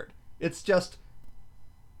fired. It's just,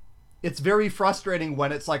 it's very frustrating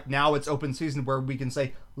when it's like now it's open season where we can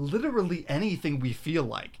say literally anything we feel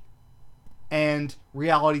like. And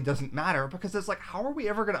reality doesn't matter because it's like, how are we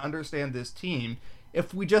ever going to understand this team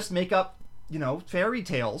if we just make up, fairy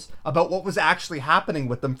tales about what was actually happening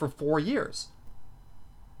with them for 4 years?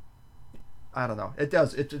 I don't know. It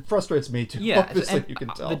does. It frustrates me too. Yeah, obviously, and you can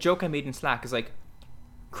tell. The joke I made in Slack is like,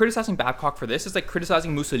 criticizing Babcock for this is like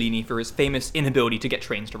criticizing Mussolini for his famous inability to get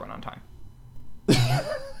trains to run on time.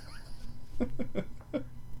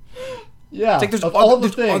 Yeah. It's like there's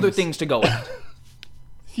other things to go at.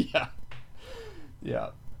 Yeah.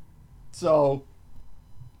 So,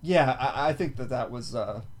 yeah, I think that was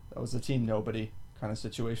a team nobody kind of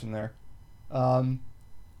situation there.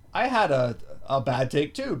 I had a bad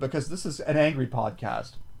take too because this is an angry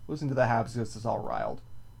podcast. Listen to the Habs because it's all riled.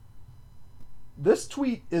 This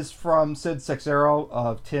tweet is from Sid Sexero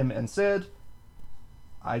of Tim and Sid.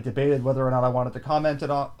 I debated whether or not I wanted to comment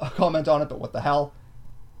on it, but what the hell.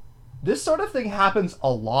 This sort of thing happens a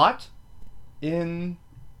lot in,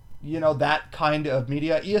 that kind of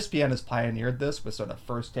media. ESPN has pioneered this with sort of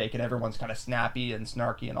First Take, and everyone's kind of snappy and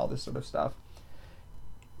snarky and all this sort of stuff.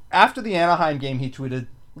 After the Anaheim game, he tweeted,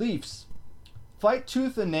 "Leafs, fight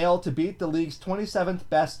tooth and nail to beat the league's 27th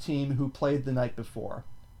best team who played the night before.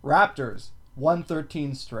 Raptors,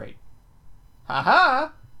 113 straight." Haha!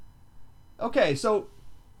 Okay, so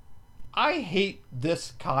I hate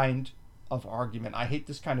this kind of argument. I hate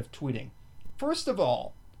this kind of tweeting. First of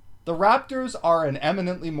all, the Raptors are an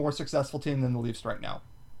eminently more successful team than the Leafs right now.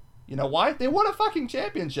 You know why? They won a fucking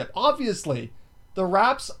championship. Obviously, the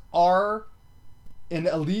Raps are an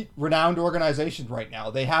elite, renowned organization right now.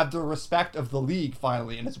 They have the respect of the league,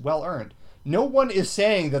 finally, and it's well earned. No one is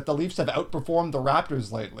saying that the Leafs have outperformed the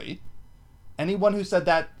Raptors lately. Anyone who said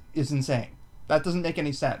that is insane. That doesn't make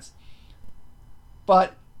any sense.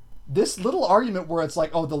 But this little argument where it's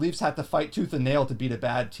like, oh, the Leafs have to fight tooth and nail to beat a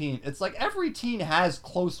bad team. It's like every team has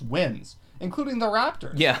close wins, including the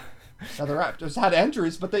Raptors. Yeah. Now, the Raptors had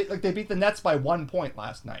injuries, but they beat the Nets by 1 point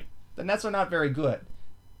last night. The Nets are not very good.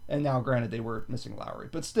 And now, granted, they were missing Lowry.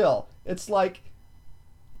 But still, it's like,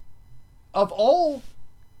 of all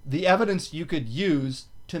the evidence you could use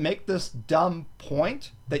to make this dumb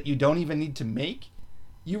point that you don't even need to make,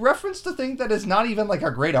 you referenced a thing that is not even like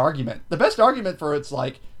a great argument. The best argument for it's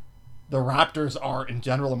like, the Raptors are, in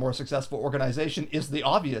general, a more successful organization is the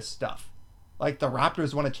obvious stuff. Like, the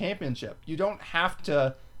Raptors won a championship. You don't have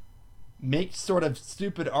to make sort of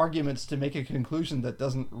stupid arguments to make a conclusion that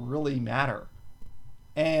doesn't really matter.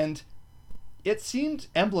 And it seemed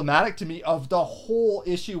emblematic to me of the whole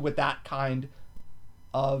issue with that kind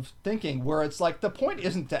of thinking, where it's like, the point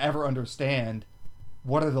isn't to ever understand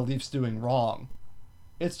what are the Leafs doing wrong.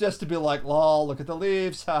 It's just to be like, lol, look at the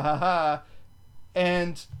Leafs, ha ha ha.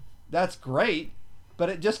 And that's great, but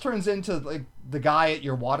it just turns into like the guy at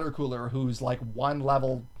your water cooler who's like one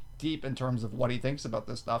level deep in terms of what he thinks about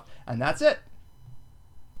this stuff, and that's it.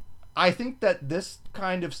 I think that this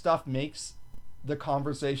kind of stuff makes the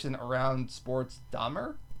conversation around sports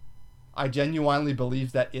dumber. I genuinely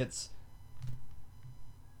believe that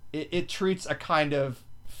it treats a kind of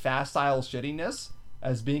facile shittiness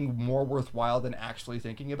as being more worthwhile than actually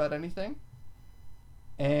thinking about anything.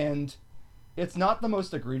 And it's not the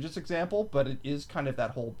most egregious example, but it is kind of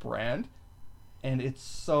that whole brand. And it's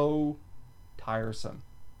so tiresome.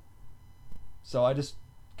 So I just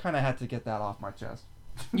kind of had to get that off my chest.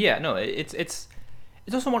 Yeah, no, it's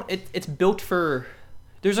also it's built for.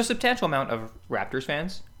 There's a substantial amount of Raptors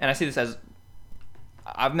fans, and I see this as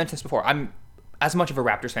I've mentioned this before. I'm as much of a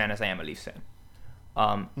Raptors fan as I am a Leafs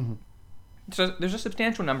fan. So there's a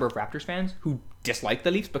substantial number of Raptors fans who dislike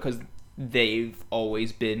the Leafs because they've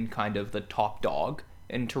always been kind of the top dog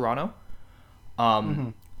in Toronto.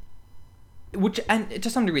 Which, and to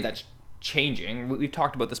some degree, that's changing. We've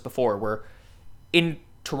talked about this before, where in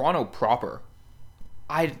Toronto proper,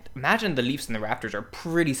 I imagine the Leafs and the Raptors are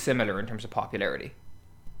pretty similar in terms of popularity.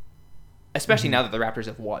 Especially now that the Raptors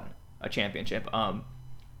have won a championship.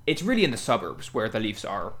 It's really in the suburbs where the Leafs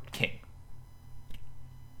are king.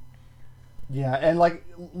 Yeah, and like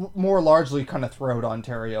more largely kind of throughout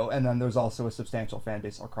Ontario, and then there's also a substantial fan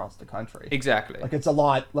base across the country. Exactly. Like it's a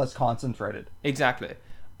lot less concentrated. Exactly.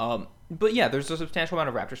 But yeah, there's a substantial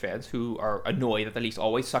amount of Raptors fans who are annoyed that the Leafs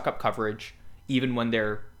always suck up coverage, even when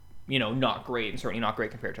they're, not great, and certainly not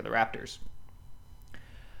great compared to the Raptors.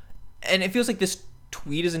 And it feels like this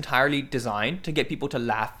tweet is entirely designed to get people to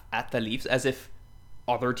laugh at the Leafs as if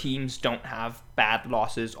other teams don't have bad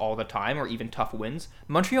losses all the time or even tough wins.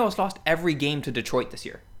 Montreal has lost every game to Detroit this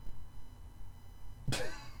year.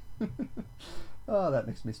 Oh, that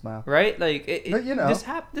makes me smile. Right? Like, but,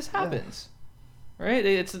 this happens. Yeah. Right?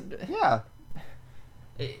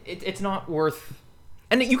 It's not worth...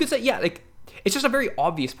 And you could say, yeah, like, it's just a very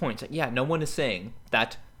obvious point. It's like, yeah, no one is saying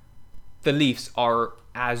that the Leafs are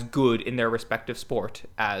as good in their respective sport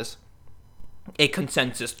as a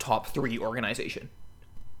consensus top 3 organization.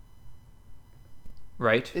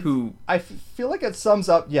 Right? I feel like it sums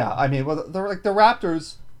up. Yeah, I mean, well, they're like the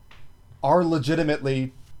Raptors are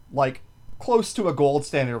legitimately like close to a gold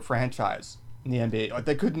standard franchise in the NBA. Like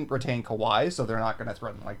they couldn't retain Kawhi, so they're not going to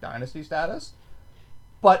threaten like dynasty status.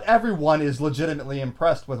 But everyone is legitimately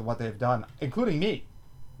impressed with what they've done, including me.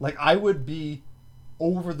 Like I would be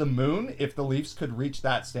over the moon if the Leafs could reach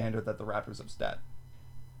that standard that the Raptors have set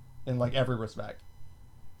in like every respect.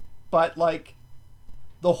 But like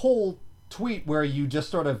the whole tweet where you just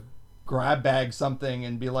sort of grab bag something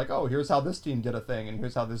and be like, oh, here's how this team did a thing and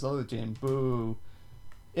here's how this other team, boo.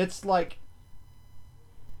 It's like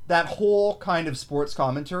that whole kind of sports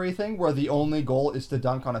commentary thing where the only goal is to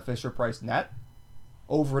dunk on a Fisher-Price net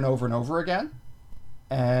over and over and over again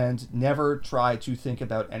and never try to think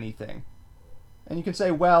about anything. And you can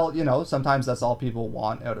say, well, sometimes that's all people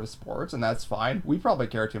want out of sports, and that's fine. We probably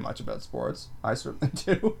care too much about sports. I certainly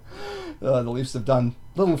do. The Leafs have done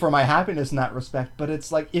little for my happiness in that respect, but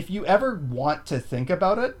it's like, if you ever want to think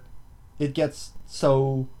about it, it gets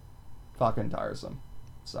so fucking tiresome.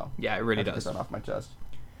 So yeah, it really does. Get that off my chest.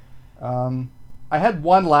 I had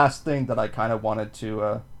one last thing that I kind of wanted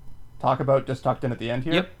to talk about, just tucked in at the end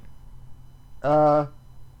here. Yep.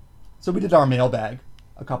 So we did our mailbag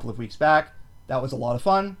a couple of weeks back. That was a lot of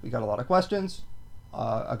fun. We got a lot of questions.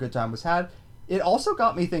 A good time was had. It also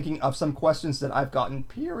got me thinking of some questions that I've gotten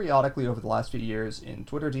periodically over the last few years in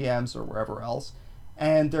Twitter DMs or wherever else.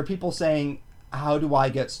 And there are people saying, how do I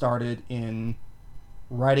get started in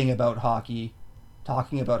writing about hockey,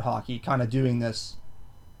 talking about hockey, kind of doing this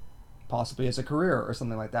possibly as a career or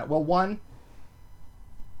something like that? Well, one,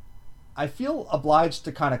 I feel obliged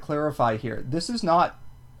to kind of clarify here. This is not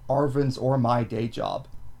Arvin's or my day job.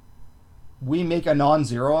 We make a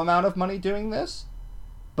non-zero amount of money doing this,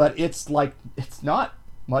 but it's not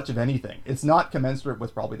much of anything. It's not commensurate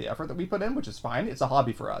with probably the effort that we put in, which is fine. It's a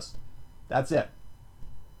hobby for us. That's it.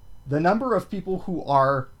 The number of people who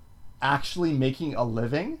are actually making a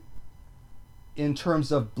living in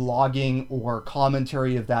terms of blogging or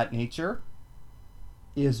commentary of that nature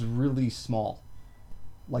is really small.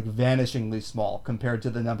 Like vanishingly small compared to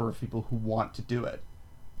the number of people who want to do it.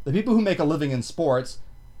 The people who make a living in sports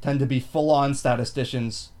tend to be full-on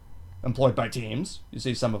statisticians employed by teams. You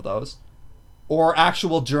see some of those. Or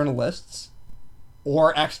actual journalists.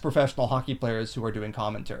 Or ex-professional hockey players who are doing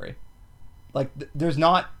commentary. Like, there's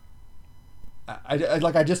not...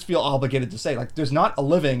 I just feel obligated to say, like, there's not a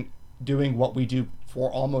living doing what we do for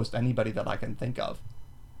almost anybody that I can think of.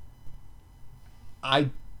 I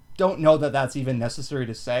don't know that that's even necessary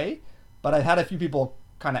to say, but I've had a few people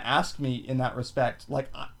kind of ask me in that respect, like,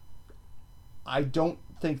 I don't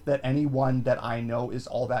think that anyone that I know is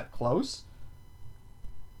all that close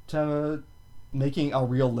to making a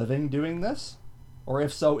real living doing this. Or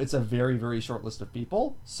if so, it's a very, very short list of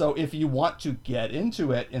people. So if you want to get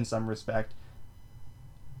into it in some respect,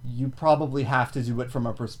 you probably have to do it from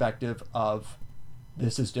a perspective of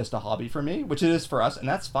this is just a hobby for me, which it is for us, and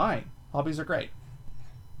that's fine. Hobbies are great.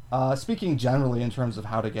 Speaking generally in terms of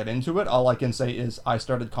how to get into it, all I can say is I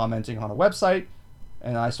started commenting on a website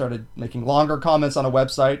and I started making longer comments on a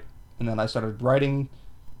website, and then I started writing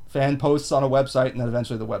fan posts on a website, and then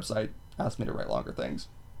eventually the website asked me to write longer things.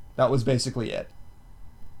 That was basically it.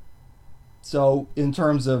 So in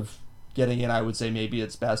terms of getting in, I would say maybe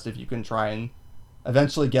it's best if you can try and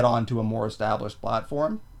eventually get onto a more established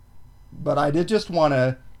platform. But I did just want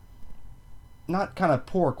to not kind of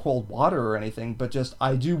pour cold water or anything, but just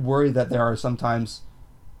I do worry that there are sometimes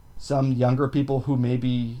some younger people who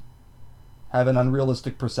maybe have an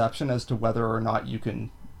unrealistic perception as to whether or not you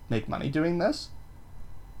can make money doing this.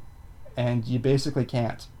 And you basically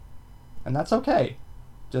can't. And that's okay.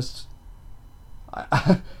 Just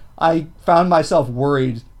I found myself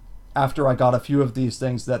worried after I got a few of these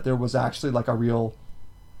things that there was actually like a real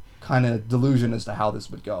kind of delusion as to how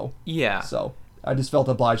this would go. Yeah. So I just felt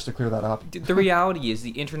obliged to clear that up. The reality is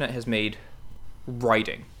the internet has made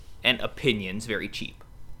writing and opinions very cheap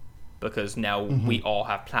because now we all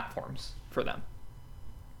have platforms for them.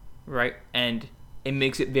 Right? And it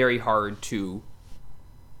makes it very hard to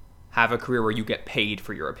have a career where you get paid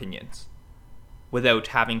for your opinions without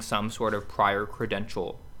having some sort of prior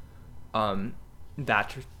credential some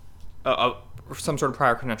sort of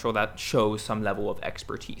prior credential that shows some level of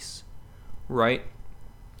expertise, right?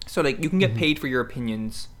 So like you can get paid for your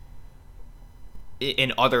opinions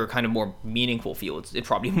in other kind of more meaningful fields. It's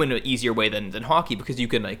probably in an easier way than hockey because you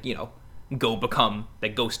can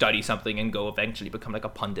go study something and go eventually become like a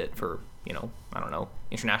pundit for, I don't know,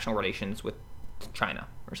 international relations with China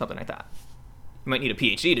or something like that. You might need a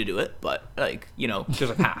PhD to do it, but there's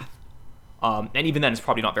a path. And even then it's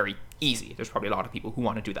probably not very easy. There's probably a lot of people who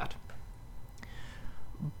want to do that.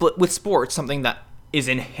 But with sports, something that is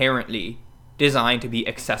inherently designed to be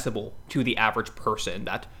accessible to the average person,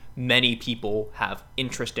 that many people have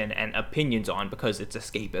interest in and opinions on because it's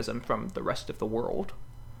escapism from the rest of the world,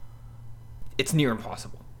 it's near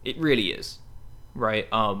impossible. It really is, right?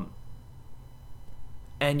 And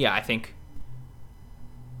yeah, I think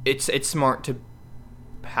it's smart to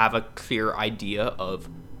have a clear idea of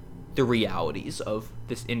the realities of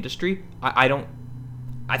this industry. I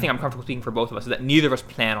think I'm comfortable speaking for both of us that neither of us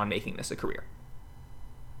plan on making this a career.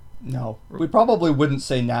 No. We probably wouldn't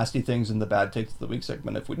say nasty things in the bad takes of the week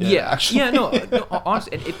segment if we did, Yeah, actually. yeah, no,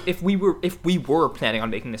 honestly, if we were planning on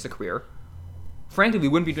making this a career, frankly, we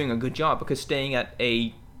wouldn't be doing a good job because staying at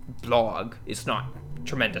a blog is not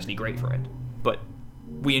tremendously great for it. But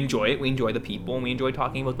we enjoy it, we enjoy the people, and we enjoy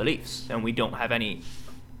talking about the Leafs, and we don't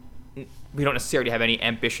necessarily have any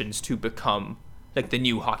ambitions to become like the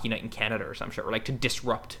new Hockey Night in Canada or some shit, or like to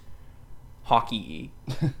disrupt hockey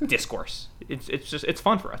discourse. It's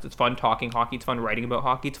fun for us. It's fun talking hockey. It's fun writing about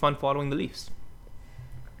hockey. It's fun following the Leafs.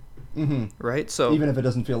 Mm-hmm. Right. So even if it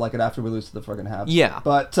doesn't feel like it after we lose to the fucking Habs. Yeah.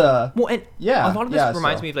 But well, and a lot of this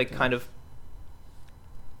reminds me of kind of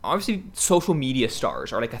obviously social media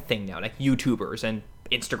stars are like a thing now, like YouTubers and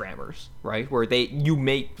Instagrammers, right? Where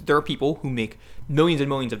there are people who make millions and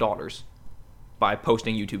millions of dollars by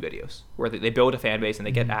posting YouTube videos, where they build a fan base and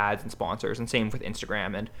they get ads and sponsors, and same with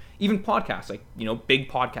Instagram and even podcasts. Like, big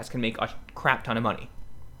podcasts can make a crap ton of money.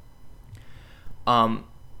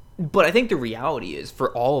 But I think the reality is,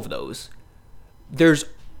 for all of those, there's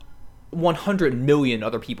 100 million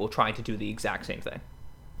other people trying to do the exact same thing.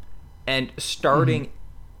 And starting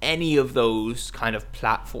any of those kind of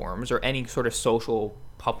platforms or any sort of social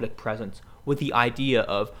public presence with the idea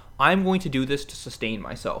of, I'm going to do this to sustain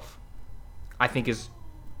myself, I think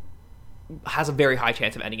has a very high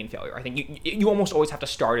chance of ending in failure. I think you almost always have to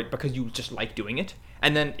start it because you just like doing it.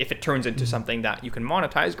 And then if it turns into something that you can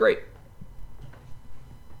monetize, great.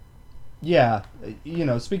 Yeah.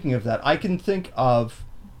 Speaking of that, I can think of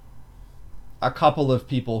a couple of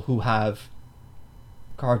people who have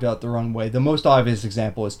carved out their own way. The most obvious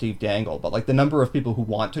example is Steve Dangle, but like the number of people who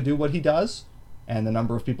want to do what he does and the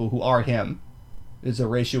number of people who are him is a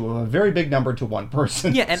ratio of a very big number to one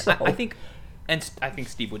person. Yeah, and so. I think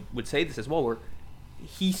Steve would say this as well, where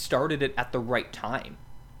he started it at the right time.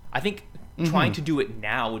 I think trying to do it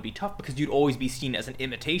now would be tough because you'd always be seen as an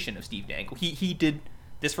imitation of Steve Dangle. He did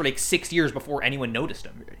this for like 6 years before anyone noticed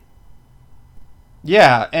him, really.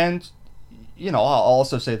 Yeah, and I'll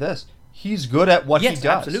also say this: he's good at what he does.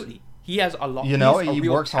 Yes, absolutely. He has a lot. He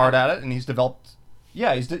works hard at it, and he's developed.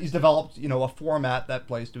 Yeah, he's developed a format that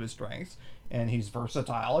plays to his strengths, and he's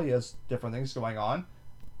versatile. He has different things going on.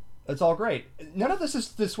 It's all great. None of this is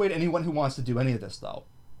to dissuade anyone who wants to do any of this, though.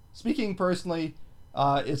 Speaking personally,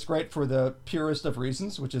 it's great for the purest of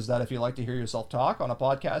reasons, which is that if you like to hear yourself talk on a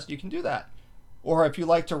podcast, you can do that. Or if you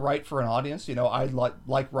like to write for an audience, I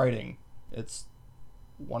like writing. It's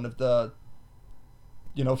one of the,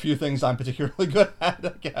 few things I'm particularly good at,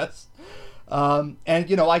 I guess. And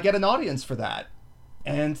I get an audience for that.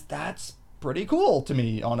 And that's pretty cool to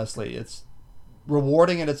me, honestly. It's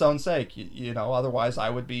rewarding in its own sake. Otherwise I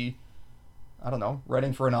would be, I don't know,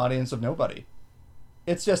 writing for an audience of nobody.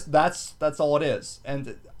 It's just that's all it is.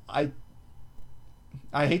 And I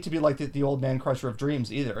hate to be like the old man crusher of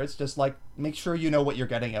dreams either. It's just like, make sure you know what you're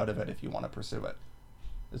getting out of it if you want to pursue it,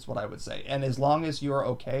 is what I would say. And as long as you're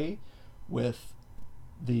okay with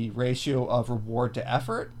the ratio of reward to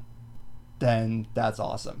effort, then that's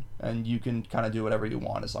awesome. And you can kind of do whatever you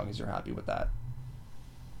want as long as you're happy with that.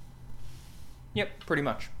 Yep, pretty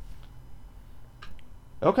much.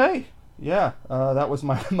 Okay. Yeah, that was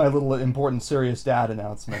my little important serious dad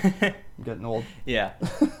announcement. I'm getting old. Yeah.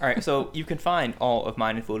 All right, so you can find all of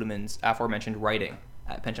mine and Fulemin's aforementioned writing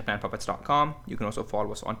at pensionplanpuppets.com. You can also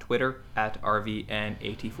follow us on Twitter at RV and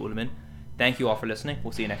AT Fulemin. Thank you all for listening.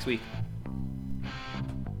 We'll see you next week.